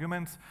two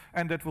arguments,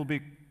 and that will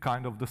be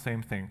kind of the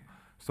same thing.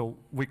 So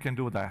we can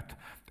do that.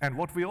 And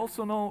what we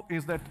also know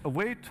is that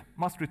await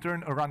must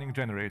return a running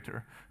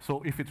generator.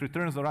 So if it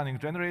returns a running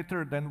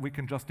generator, then we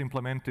can just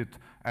implement it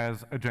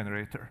as a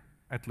generator,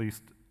 at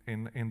least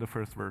in the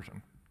first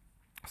version.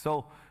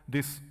 So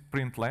this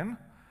println,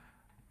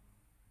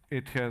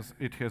 it has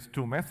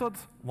two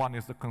methods. One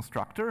is the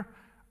constructor,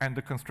 and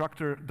the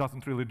constructor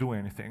doesn't really do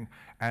anything.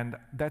 And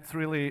that's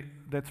really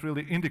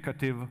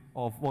indicative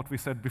of what we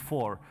said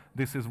before.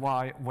 This is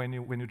why when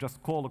you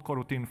just call a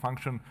coroutine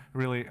function,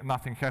 really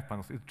nothing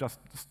happens. It just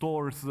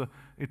stores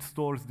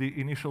the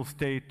initial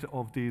state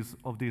of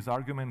these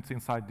arguments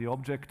inside the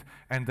object,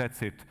 and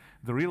that's it.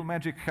 The real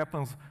magic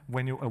happens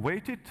when you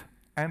await it,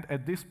 and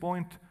at this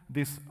point,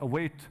 this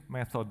await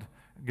method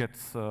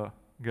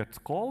gets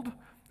called,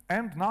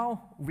 and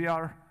now we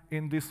are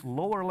in this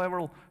lower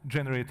level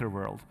generator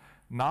world.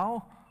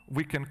 Now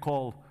we can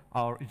call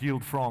our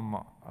yield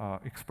from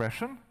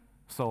expression.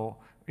 So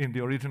in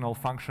the original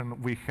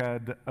function, we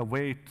had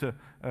await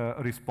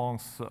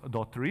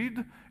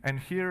response.read, and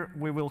here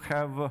we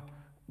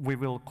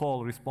will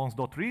call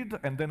response.read,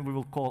 and then we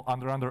will call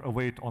under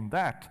await on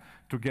that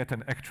to get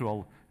an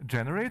actual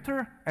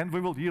generator, and we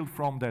will yield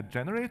from that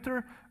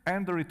generator,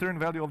 and the return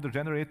value of the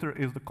generator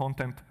is the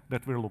content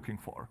that we're looking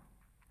for.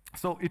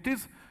 So it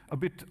is a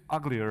bit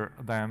uglier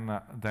than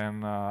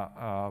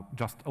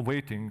just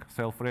awaiting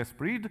self-resp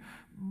read,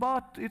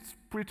 but it's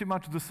pretty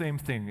much the same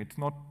thing. It's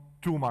not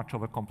too much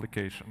of a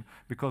complication,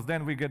 because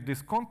then we get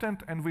this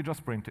content and we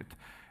just print it.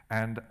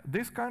 And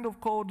this kind of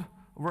code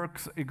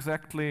works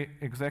exactly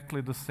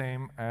the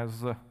same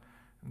as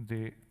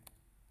the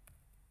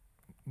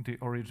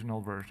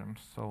original version.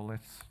 So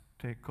let's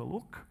take a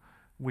look.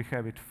 We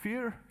have it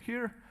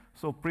here.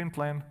 So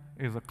println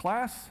is a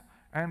class,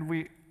 and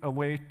we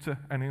await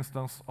an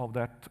instance of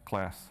that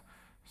class.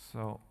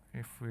 So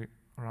if we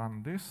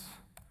run this,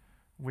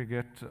 we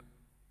get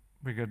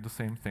the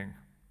same thing.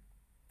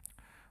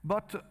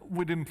 But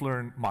we didn't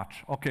learn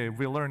much. Okay,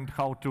 we learned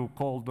how to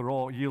call the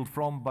raw yield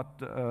from, but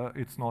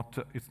it's not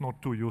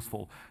too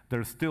useful.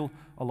 There's still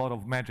a lot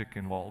of magic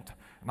involved.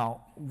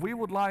 Now, we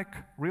would like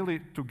really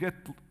to get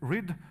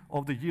rid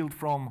of the yield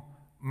from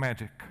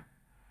magic.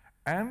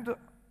 And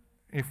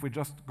if we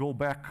just go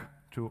back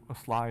to a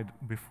slide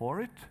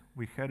before it,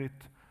 we had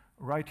it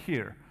right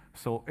here.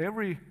 So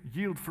every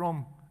yield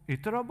from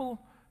iterable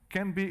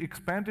can be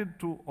expanded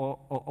to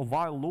a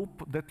while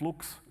loop that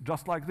looks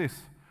just like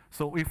this.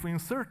 So if we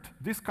insert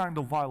this kind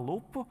of while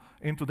loop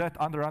into that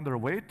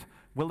underweight,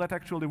 will that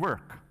actually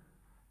work?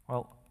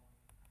 Well,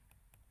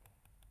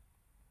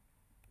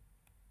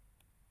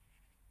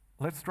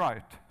 let's try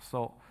it.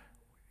 So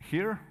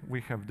here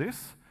we have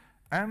this,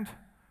 and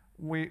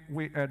we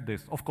add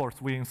this. Of course,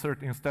 we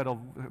insert, instead of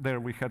there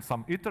we had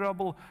some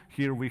iterable.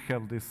 Here we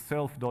have this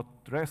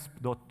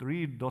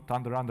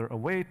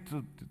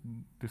self.resp.read.under_await,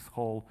 this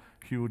whole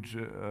huge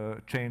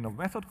chain of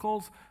method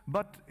calls,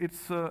 but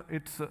it's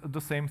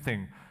the same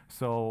thing.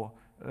 So,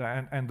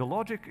 and the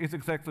logic is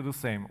exactly the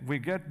same. We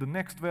get the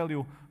next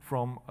value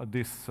from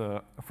this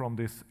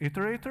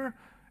iterator.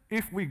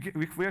 If we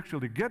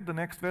actually get the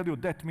next value,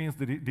 that means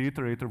that the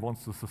iterator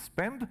wants to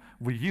suspend.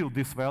 We yield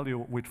this value,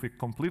 which we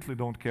completely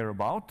don't care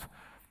about.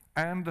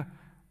 And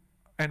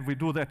we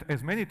do that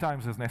as many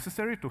times as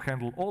necessary to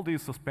handle all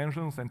these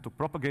suspensions and to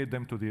propagate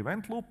them to the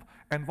event loop.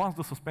 And once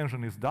the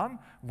suspension is done,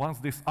 once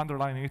this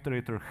underlying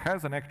iterator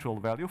has an actual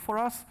value for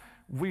us,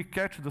 we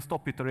catch the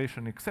stop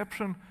iteration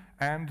exception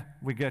and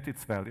we get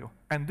its value.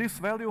 And this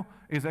value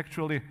is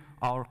actually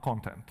our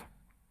content.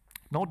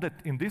 Note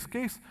that in this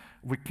case,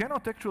 we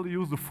cannot actually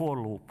use the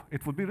for loop.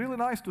 It would be really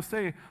nice to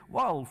say,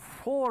 well,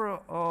 for,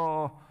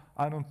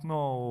 I don't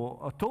know,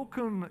 a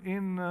token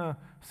in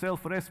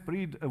self-resp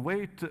read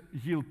await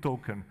yield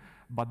token.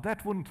 But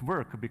that wouldn't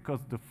work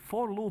because the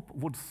for loop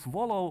would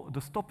swallow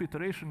the stop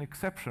iteration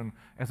exception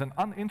as an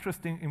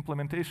uninteresting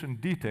implementation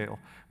detail.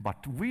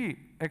 But we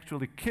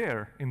actually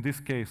care, in this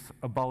case,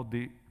 about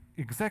the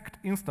exact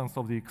instance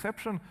of the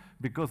exception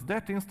because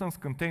that instance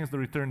contains the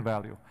return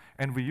value.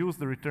 And we use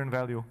the return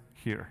value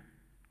here.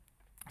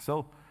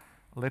 So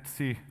let's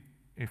see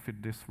if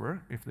this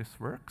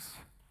works.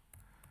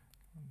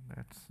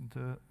 That's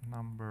the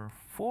number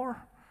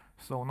 4.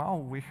 So now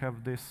we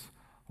have this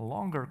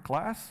longer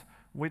class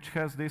which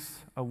has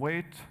this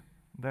await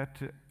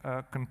that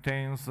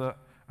contains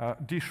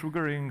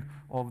desugaring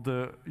of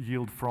the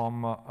yield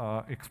from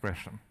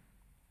expression.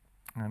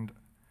 And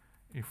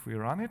if we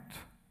run it,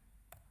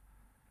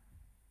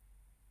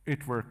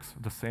 it works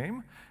the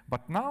same.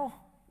 But now,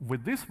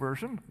 with this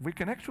version, we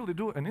can actually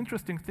do an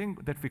interesting thing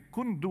that we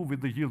couldn't do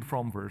with the yield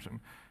from version.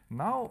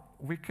 Now,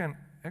 we can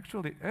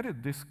actually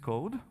edit this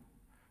code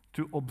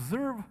to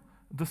observe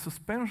the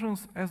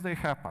suspensions as they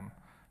happen.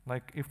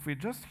 Like, if we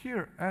just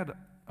here add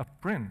a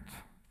print,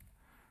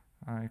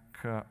 like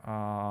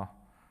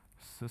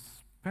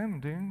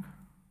suspending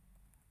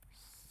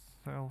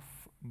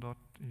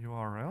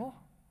self.url,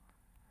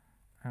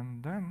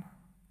 and then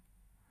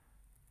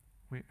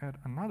we add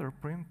another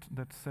print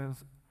that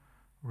says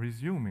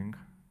resuming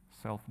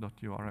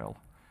self.url.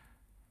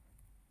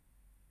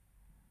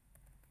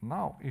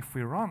 Now, if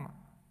we run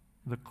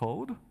the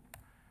code,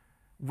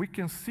 we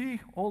can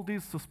see all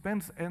these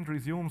suspends and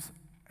resumes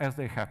as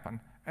they happen.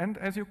 And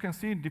as you can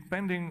see,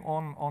 depending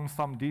on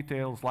some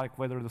details, like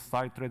whether the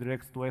site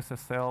redirects to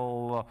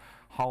SSL,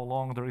 how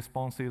long the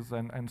response is,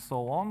 and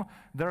so on,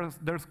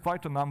 there's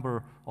quite a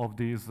number of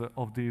these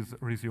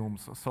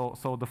resumes.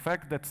 So the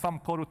fact that some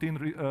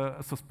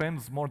coroutine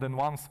suspends more than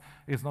once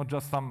is not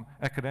just some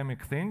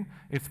academic thing;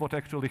 it's what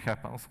actually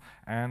happens.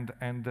 And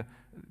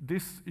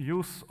this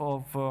use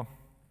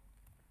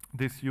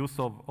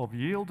of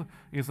yield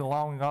is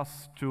allowing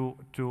us to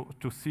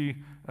see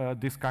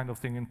this kind of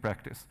thing in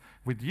practice.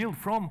 With yield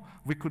from,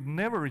 we could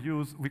never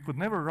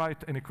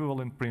write an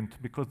equivalent print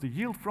because the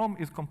yield from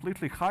is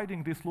completely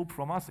hiding this loop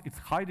from us. It's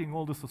hiding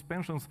all the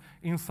suspensions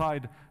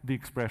inside the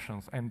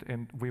expressions,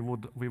 and we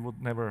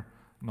would never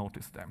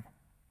notice them.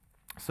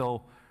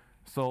 So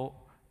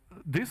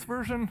this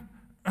version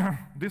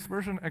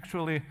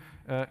actually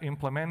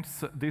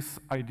implements this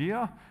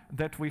idea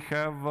that we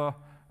have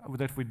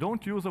that we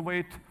don't use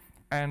await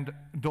and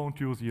don't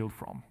use yield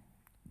from.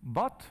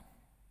 But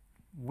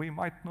we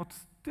might not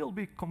still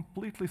be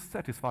completely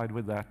satisfied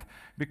with that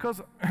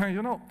because,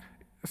 you know,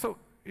 so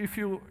if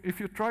you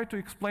try to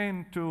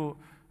explain to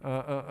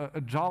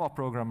a Java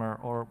programmer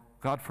or,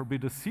 God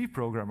forbid, a C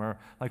programmer,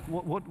 like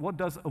what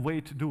does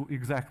await do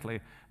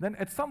exactly? Then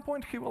at some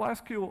point he will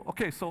ask you,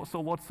 okay, so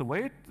what's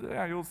await?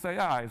 You'll say,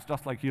 it's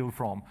just like yield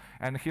from.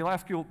 And he'll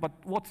ask you, but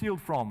what's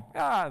yield from?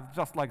 It's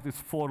just like this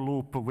for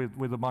loop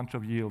with a bunch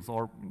of yields,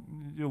 or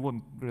you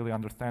wouldn't really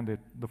understand it,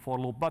 the for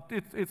loop, but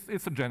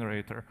it's a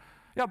generator.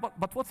 Yeah,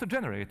 but what's a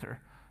generator?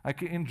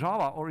 Like in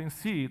Java or in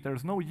C,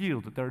 there's no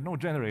yield, there are no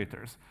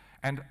generators.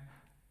 And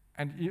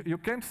you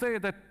can't say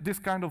that this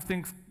kind of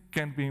things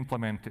can't be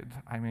implemented.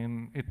 I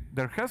mean,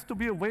 there has to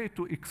be a way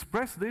to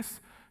express this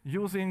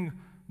using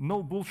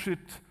no bullshit,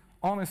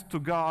 honest to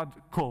God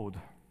code.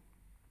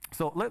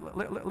 So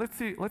let's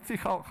see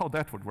how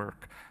that would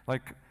work.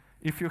 Like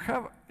if you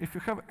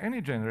have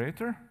any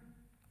generator,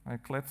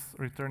 like let's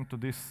return to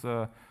this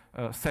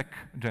sec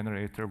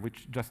generator,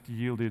 which just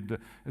yielded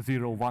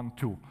 0, 1,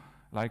 2.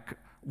 Like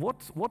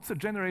what's a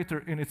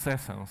generator in its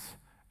essence?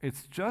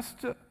 It's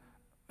just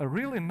a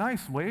really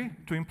nice way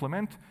to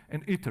implement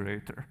an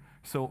iterator.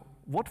 So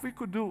what we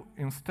could do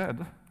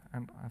instead,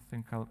 and I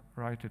think I'll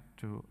write it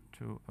to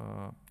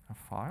a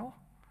file,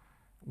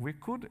 we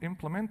could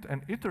implement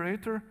an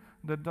iterator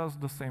that does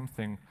the same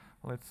thing.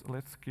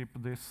 Let's keep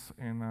this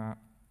in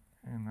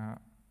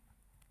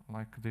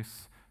like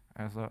this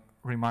as a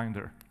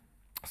reminder.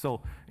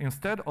 So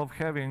instead of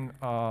having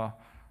a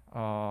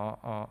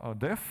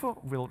def,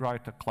 we'll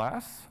write a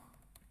class.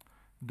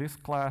 This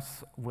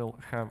class will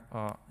have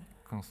a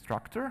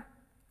constructor,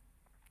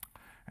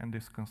 and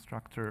this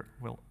constructor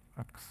will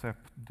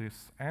accept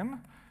this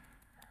n.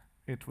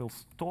 It will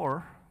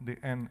store the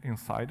n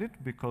inside it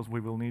because we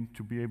will need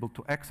to be able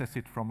to access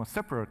it from a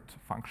separate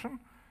function,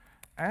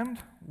 and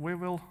we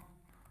will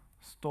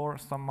store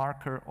some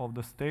marker of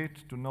the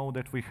state to know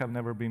that we have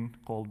never been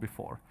called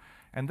before.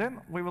 And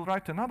then we will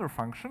write another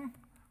function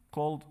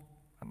called,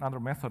 another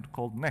method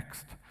called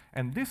next.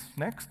 And this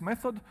next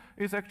method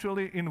is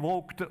actually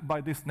invoked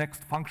by this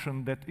next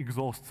function that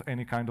exhausts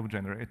any kind of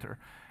generator.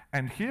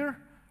 And here,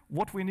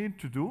 what we need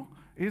to do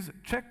is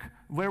check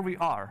where we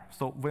are.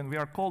 So when we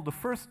are called the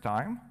first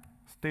time,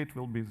 state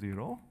will be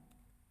 0.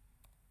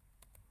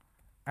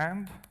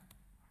 And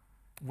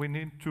we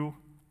need to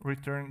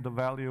return the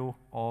value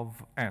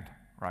of n,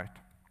 right?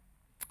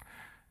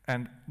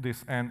 And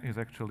this n is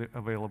actually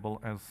available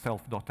as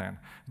self.n.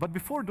 But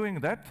before doing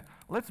that,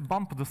 let's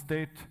bump the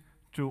state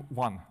to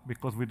 1,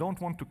 because we don't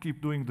want to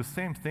keep doing the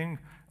same thing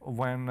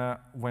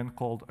when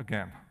called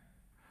again.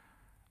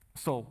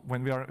 So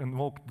when we are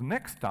invoked the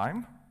next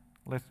time,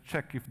 let's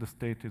check if the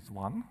state is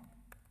 1.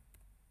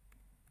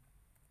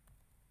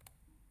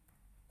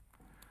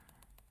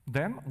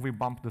 Then we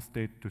bump the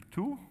state to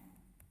 2.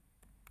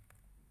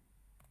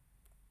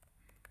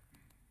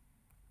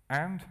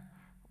 And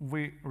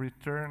we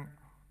return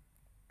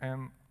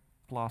n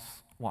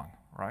plus 1,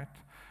 right?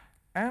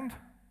 And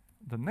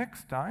the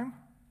next time,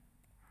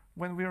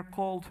 when we are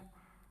called,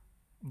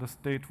 the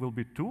state will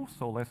be 2,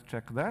 so let's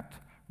check that.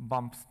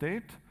 Bump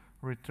state,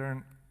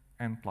 return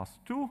n plus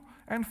 2.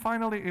 And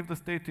finally, if the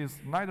state is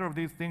neither of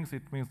these things,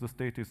 it means the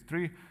state is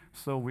 3,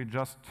 so we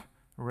just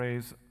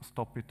raise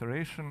stop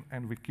iteration,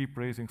 and we keep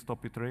raising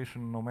stop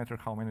iteration no matter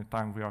how many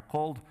times we are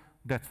called.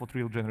 That's what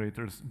real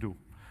generators do.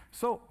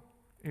 So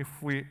if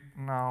we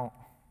now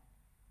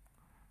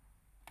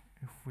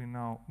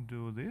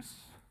do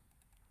this,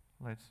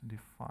 let's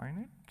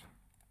define it.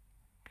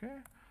 Okay.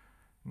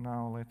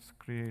 Now let's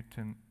create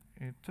an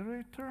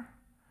iterator,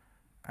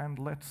 and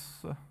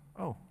let's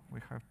oh, we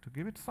have to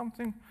give it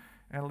something,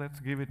 and let's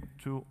give it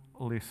to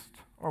list,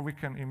 or we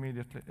can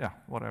immediately, yeah,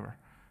 whatever.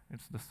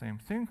 It's the same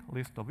thing,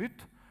 list of it.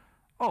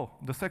 Oh,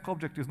 the sec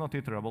object is not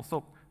iterable.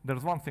 So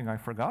there's one thing I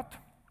forgot,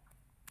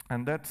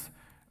 and that's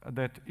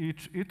that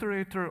each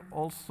iterator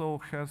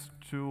also has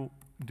to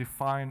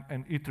define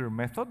an iter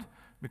method,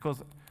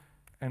 because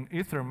an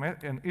iter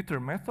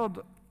method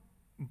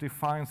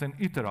defines an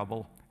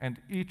iterable, and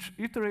each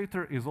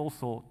iterator is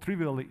also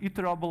trivially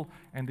iterable,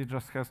 and it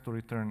just has to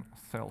return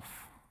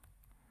self.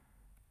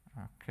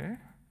 Okay,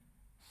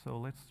 so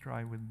let's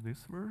try with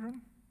this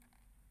version.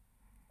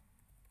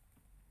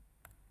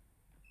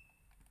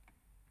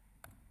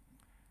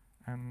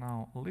 And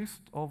now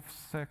list of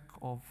sec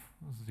of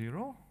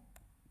 0.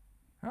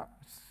 Yeah,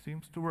 it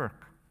seems to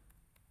work.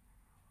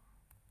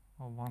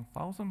 Of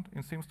 1000,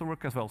 it seems to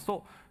work as well.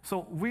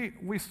 So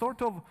we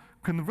sort of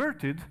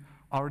converted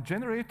our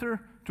generator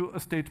to a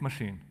state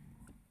machine.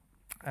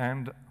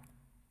 And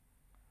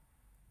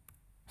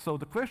so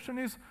the question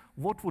is,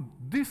 what would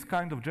this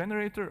kind of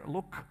generator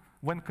look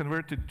when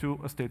converted to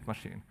a state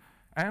machine?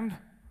 And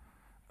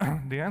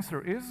the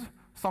answer is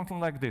something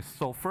like this.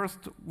 So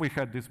first, we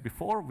had this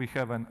before. We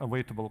have an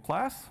awaitable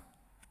class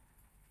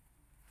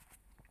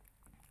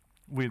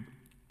with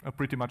a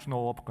pretty much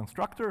no-op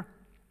constructor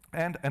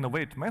and an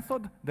await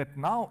method that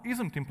now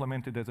isn't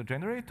implemented as a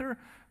generator,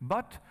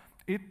 but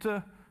it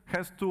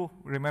has to,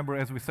 remember,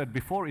 as we said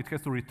before, it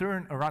has to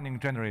return a running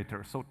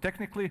generator. So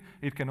technically,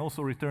 it can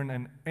also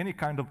return any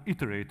kind of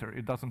iterator.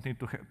 It doesn't need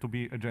to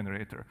be a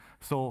generator.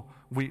 So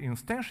we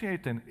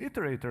instantiate an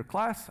iterator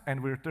class,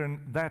 and we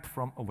return that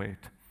from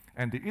await.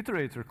 And the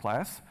iterator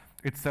class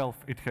itself,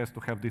 it has to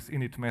have this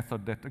init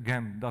method that,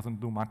 again, doesn't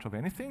do much of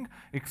anything,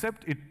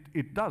 except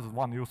it does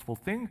one useful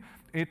thing.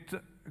 It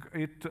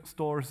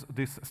stores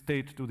this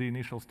state to the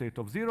initial state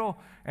of 0,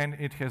 and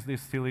it has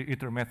this silly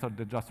iter method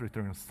that just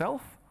returns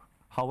self.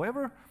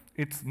 However,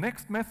 its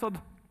next method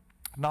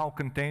now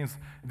contains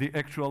the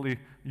actually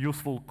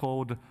useful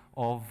code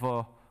of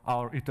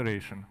our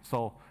iteration.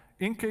 So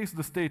in case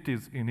the state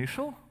is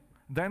initial,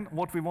 then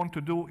what we want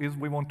to do is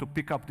we want to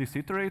pick up this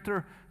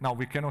iterator. Now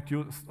we cannot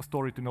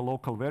store it in a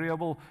local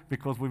variable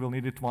because we will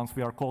need it once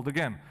we are called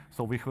again.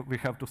 So we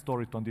have to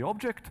store it on the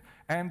object,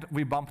 and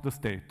we bump the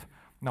state.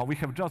 Now we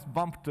have just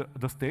bumped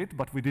the state,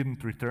 but we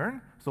didn't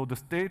return. So the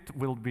state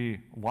will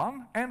be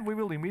 1, and we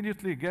will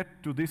immediately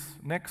get to this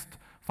next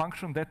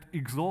function that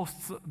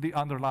exhausts the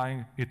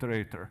underlying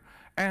iterator.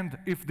 And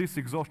if this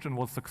exhaustion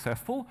was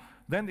successful,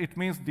 then it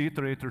means the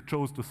iterator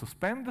chose to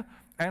suspend,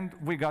 and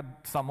we got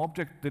some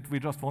object that we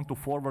just want to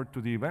forward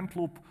to the event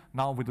loop,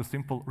 now with a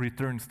simple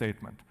return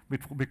statement.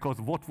 Because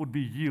what would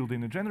be yield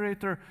in a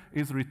generator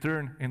is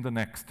return in the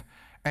next.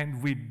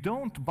 And we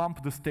don't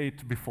bump the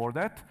state before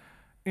that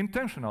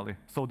intentionally,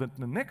 so that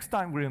the next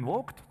time we're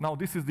invoked, now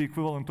this is the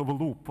equivalent of a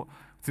loop.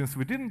 Since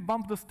we didn't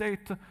bump the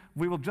state,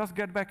 we will just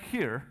get back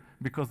here,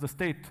 because the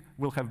state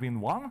will have been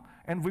 1,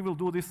 and we will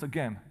do this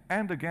again,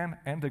 and again,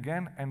 and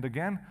again, and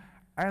again,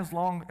 as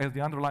long as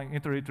the underlying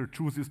iterator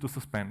chooses to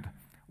suspend.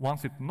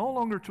 Once it no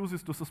longer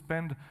chooses to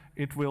suspend,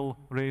 it will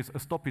raise a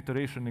stop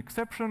iteration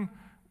exception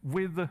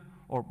with,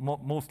 or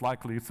most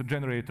likely it's a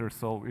generator,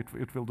 so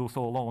it will do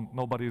so alone.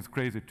 Nobody is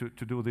crazy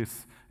to do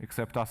this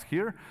except us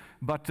here.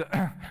 But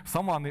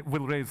someone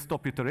will raise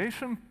stop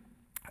iteration,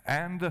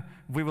 and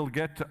we will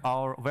get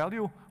our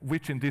value,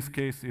 which in this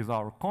case is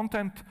our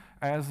content,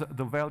 as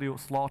the value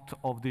slot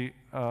of the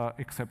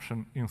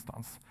exception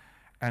instance.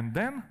 And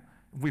then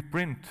we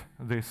print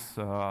this,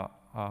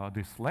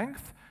 this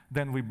length,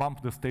 then we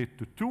bump the state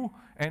to 2,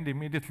 and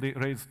immediately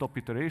raise stop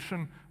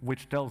iteration,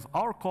 which tells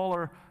our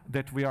caller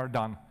that we are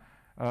done.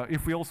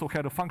 If we also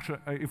had a function,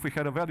 if we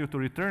had a value to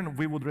return,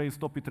 we would raise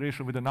stop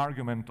iteration with an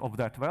argument of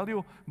that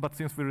value, but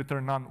since we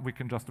return none, we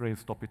can just raise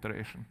stop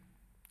iteration.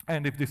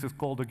 And if this is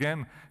called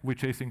again,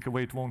 which async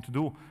await won't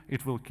do,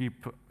 it will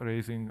keep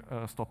raising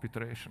stop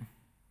iteration.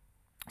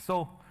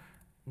 So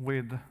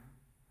with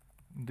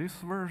this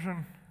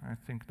version, I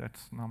think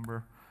that's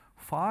number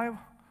 5.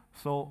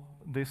 So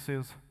this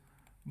is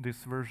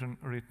this version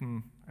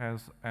written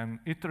as an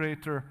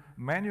iterator,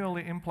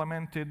 manually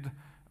implemented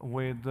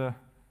with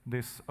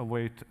this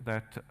await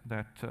that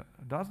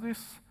does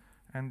this.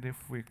 And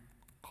if we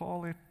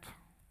call it,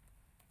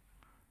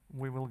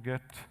 we will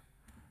get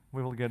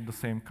the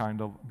same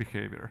kind of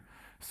behavior.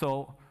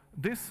 So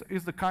this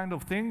is the kind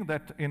of thing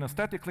that in a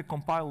statically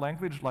compiled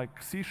language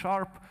like C#,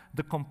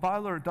 the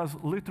compiler does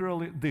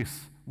literally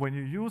this. When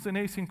you use an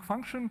async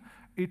function,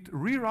 it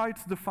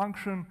rewrites the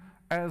function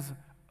as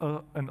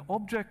an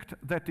object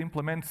that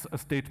implements a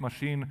state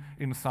machine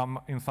in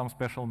some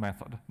special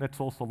method. That's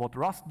also what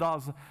Rust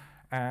does,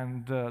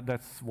 and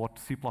that's what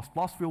C++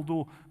 will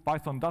do.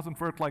 Python doesn't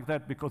work like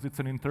that because it's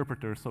an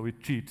interpreter, so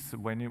it cheats.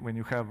 When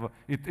you have,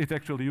 it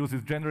actually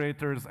uses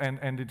generators,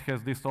 and it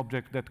has this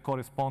object that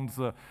corresponds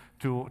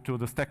to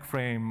the stack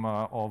frame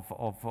of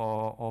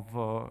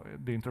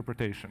the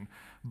interpretation.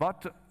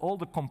 But all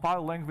the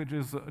compiled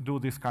languages do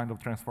this kind of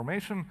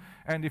transformation,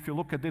 and if you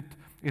look at it,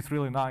 it's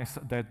really nice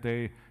that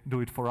they do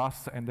it for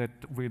us and that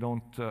we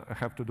don't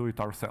have to do it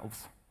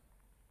ourselves.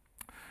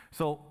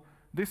 So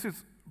this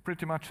is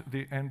pretty much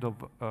the end of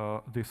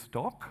this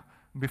talk.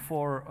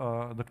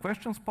 Before the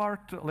questions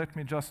part, let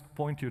me just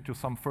point you to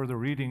some further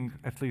reading,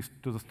 at least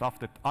to the stuff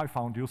that I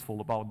found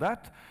useful about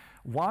that.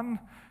 One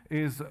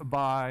is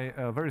by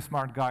a very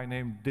smart guy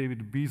named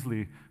David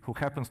Beasley, who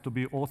happens to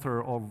be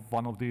author of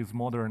one of these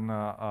modern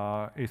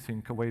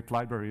async await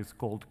libraries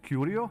called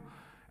Curio.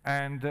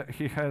 And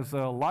he has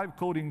a live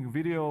coding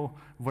video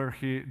where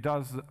he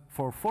does,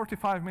 for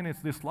 45 minutes,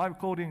 this live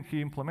coding.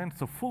 He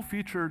implements a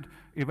full-featured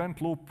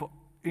event loop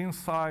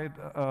inside,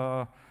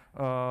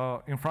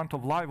 in front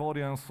of live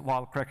audience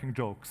while cracking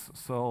jokes.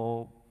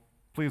 So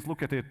please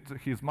look at it.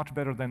 He's much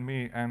better than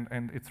me, and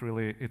it's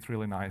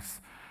really nice.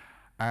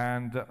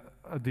 And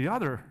the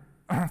other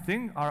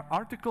thing are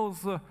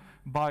articles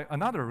by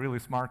another really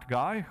smart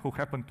guy who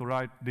happened to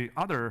write the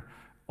other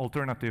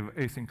alternative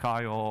async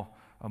IO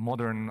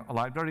modern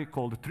library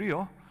called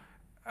Trio.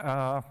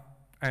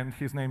 And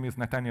his name is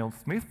Nathaniel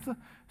Smith.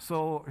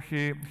 So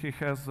he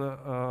has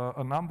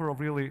a number of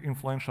really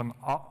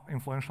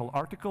influential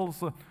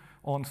articles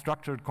on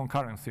structured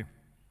concurrency.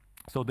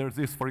 So there's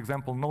this, for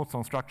example, notes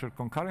on structured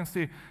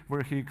concurrency,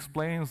 where he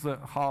explains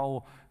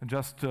how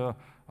just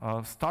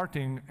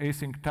starting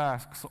async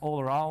tasks all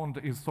around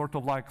is sort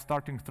of like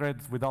starting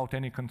threads without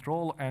any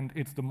control, and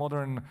it's the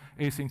modern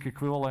async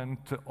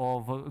equivalent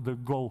of the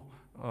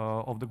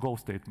Go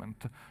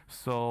statement.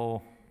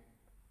 So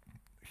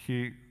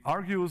he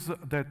argues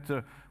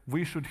that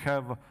we should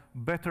have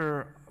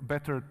better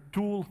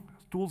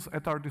tools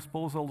at our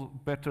disposal,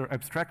 better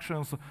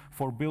abstractions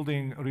for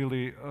building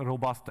really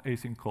robust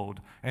async code.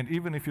 And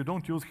even if you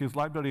don't use his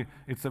library,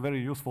 it's a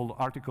very useful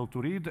article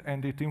to read,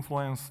 and it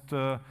influenced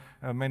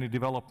many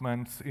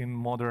developments in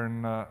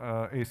modern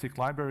async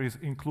libraries,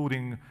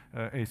 including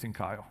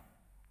async IO.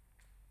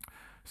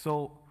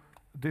 So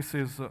this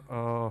is,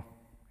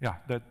 yeah,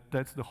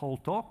 that's the whole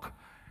talk.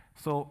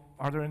 So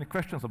are there any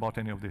questions about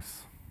any of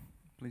this?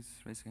 Please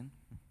raise again.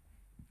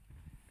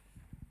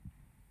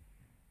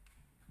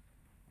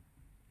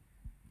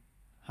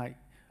 Hi.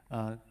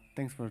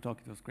 Thanks for the talk.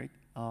 It was great.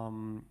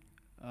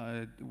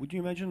 Would you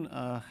imagine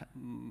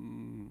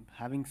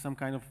having some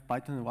kind of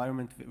Python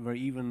environment where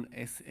even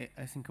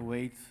async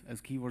awaits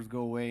as keywords go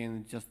away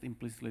and it just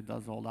implicitly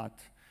does all that,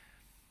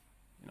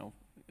 you know,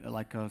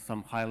 like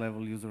some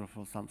high-level user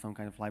of some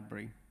kind of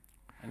library?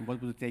 And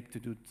what would it take to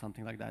do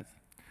something like that?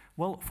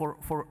 Well,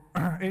 for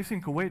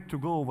async await to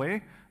go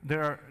away,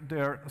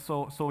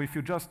 so if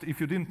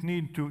you didn't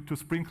need to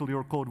sprinkle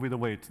your code with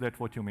awaits, that's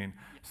what you mean.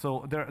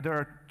 So there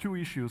are two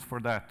issues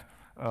for that.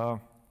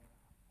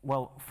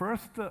 Well,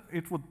 first,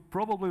 it would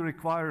probably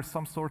require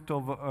some sort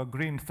of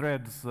green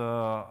threads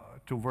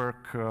to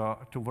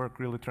work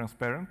really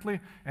transparently,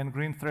 and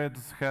green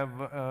threads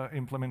have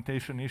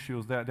implementation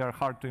issues that they are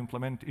hard to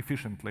implement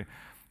efficiently.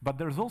 But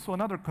there's also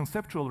another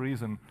conceptual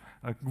reason.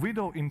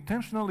 Guido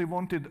intentionally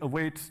wanted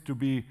awaits to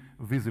be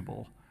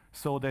visible,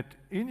 so that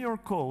in your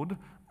code,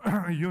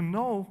 you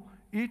know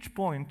each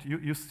point,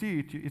 you see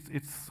it,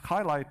 it's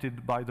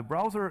highlighted by the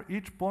browser,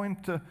 each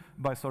point,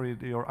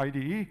 your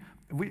IDE,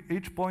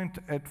 each point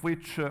at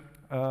which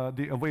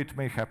the await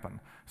may happen.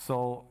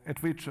 So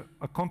at which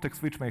a context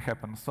switch may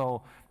happen.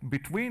 So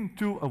between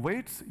two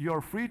awaits,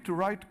 you're free to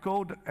write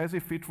code as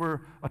if it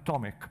were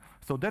atomic.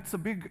 So that's a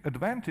big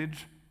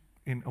advantage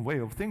in a way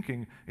of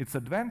thinking. It's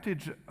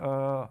advantage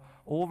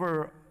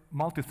over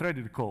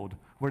multi-threaded code,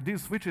 where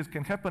these switches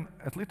can happen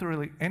at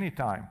literally any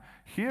time.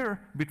 Here,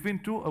 between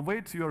two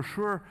awaits, you are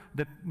sure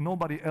that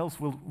nobody else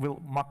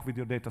will muck with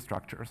your data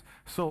structures.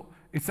 So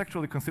it's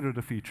actually considered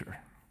a feature.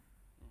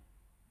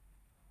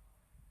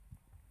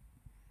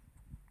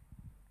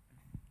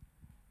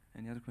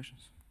 Any other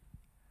questions?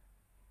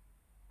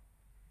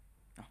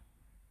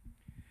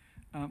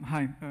 Oh.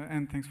 Hi,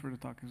 and thanks for the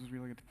talk. This was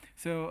really good.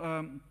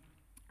 So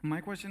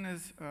my question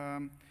is,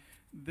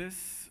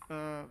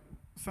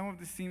 some of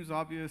this seems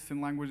obvious in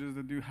languages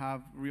that do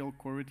have real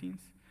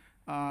coroutines,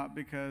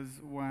 because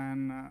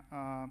when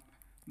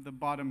the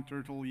bottom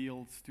turtle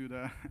yields to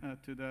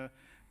the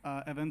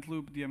event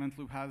loop, the event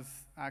loop has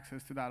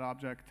access to that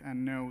object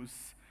and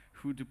knows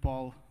who to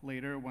poll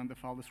later when the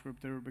file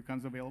descriptor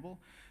becomes available.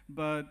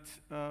 But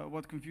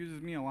what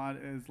confuses me a lot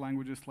is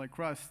languages like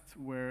Rust,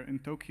 where in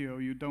Tokyo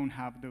you don't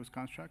have those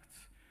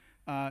constructs,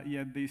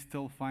 yet they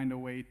still find a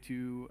way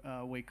to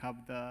wake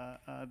up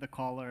the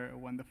caller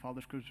when the file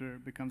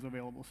descriptor becomes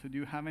available. So do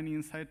you have any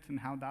insight in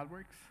how that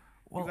works?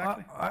 Well,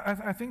 exactly?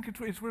 I think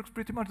it works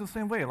pretty much the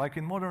same way. Like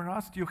in modern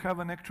Rust, you have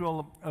an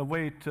actual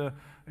await.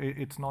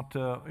 It's not,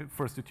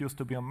 first it used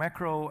to be a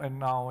macro, and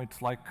now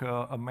it's like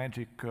a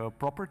magic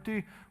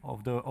property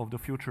of the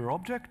future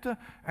object.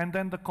 And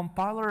then the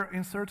compiler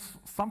inserts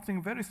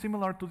something very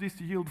similar to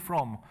this yield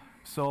from.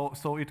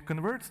 So it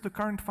converts the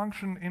current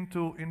function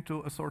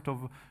into a sort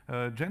of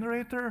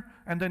generator,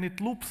 and then it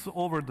loops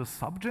over the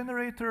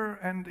sub-generator,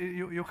 and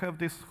you have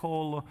this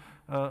whole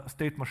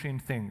state machine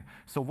thing.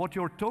 So what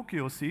your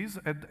Tokyo sees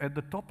at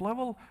the top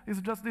level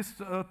is just this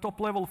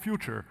top-level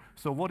future.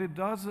 So what it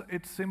does,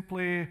 it's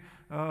simply,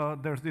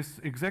 there's this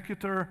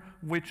executor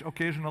which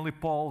occasionally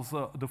polls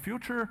the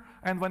future,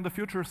 and when the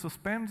future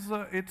suspends,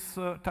 its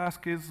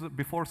task is,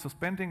 before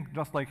suspending,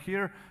 just like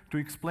here, to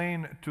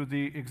explain to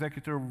the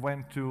executor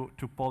when to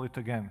poll it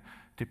again,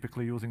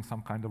 typically using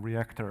some kind of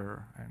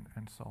reactor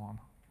and so on.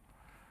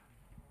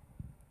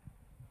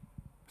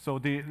 So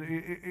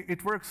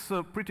it works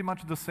pretty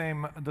much the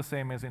same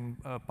as in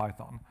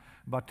Python.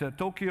 But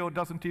Tokyo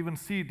doesn't even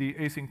see the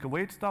async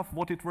await stuff.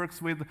 What it works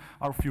with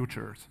are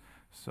futures.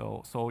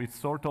 So it's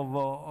sort of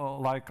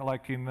like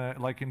in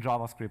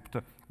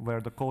JavaScript,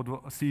 where the code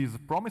sees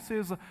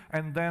promises,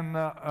 and then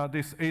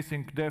this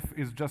async def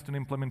is just an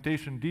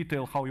implementation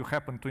detail how you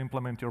happen to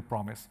implement your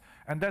promise.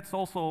 And that's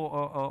also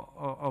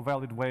a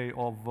valid way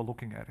of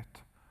looking at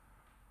it.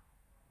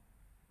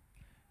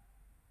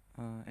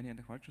 Any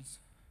other questions?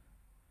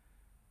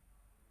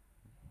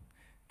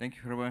 Thank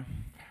you, Hrvoje.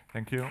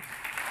 Thank you.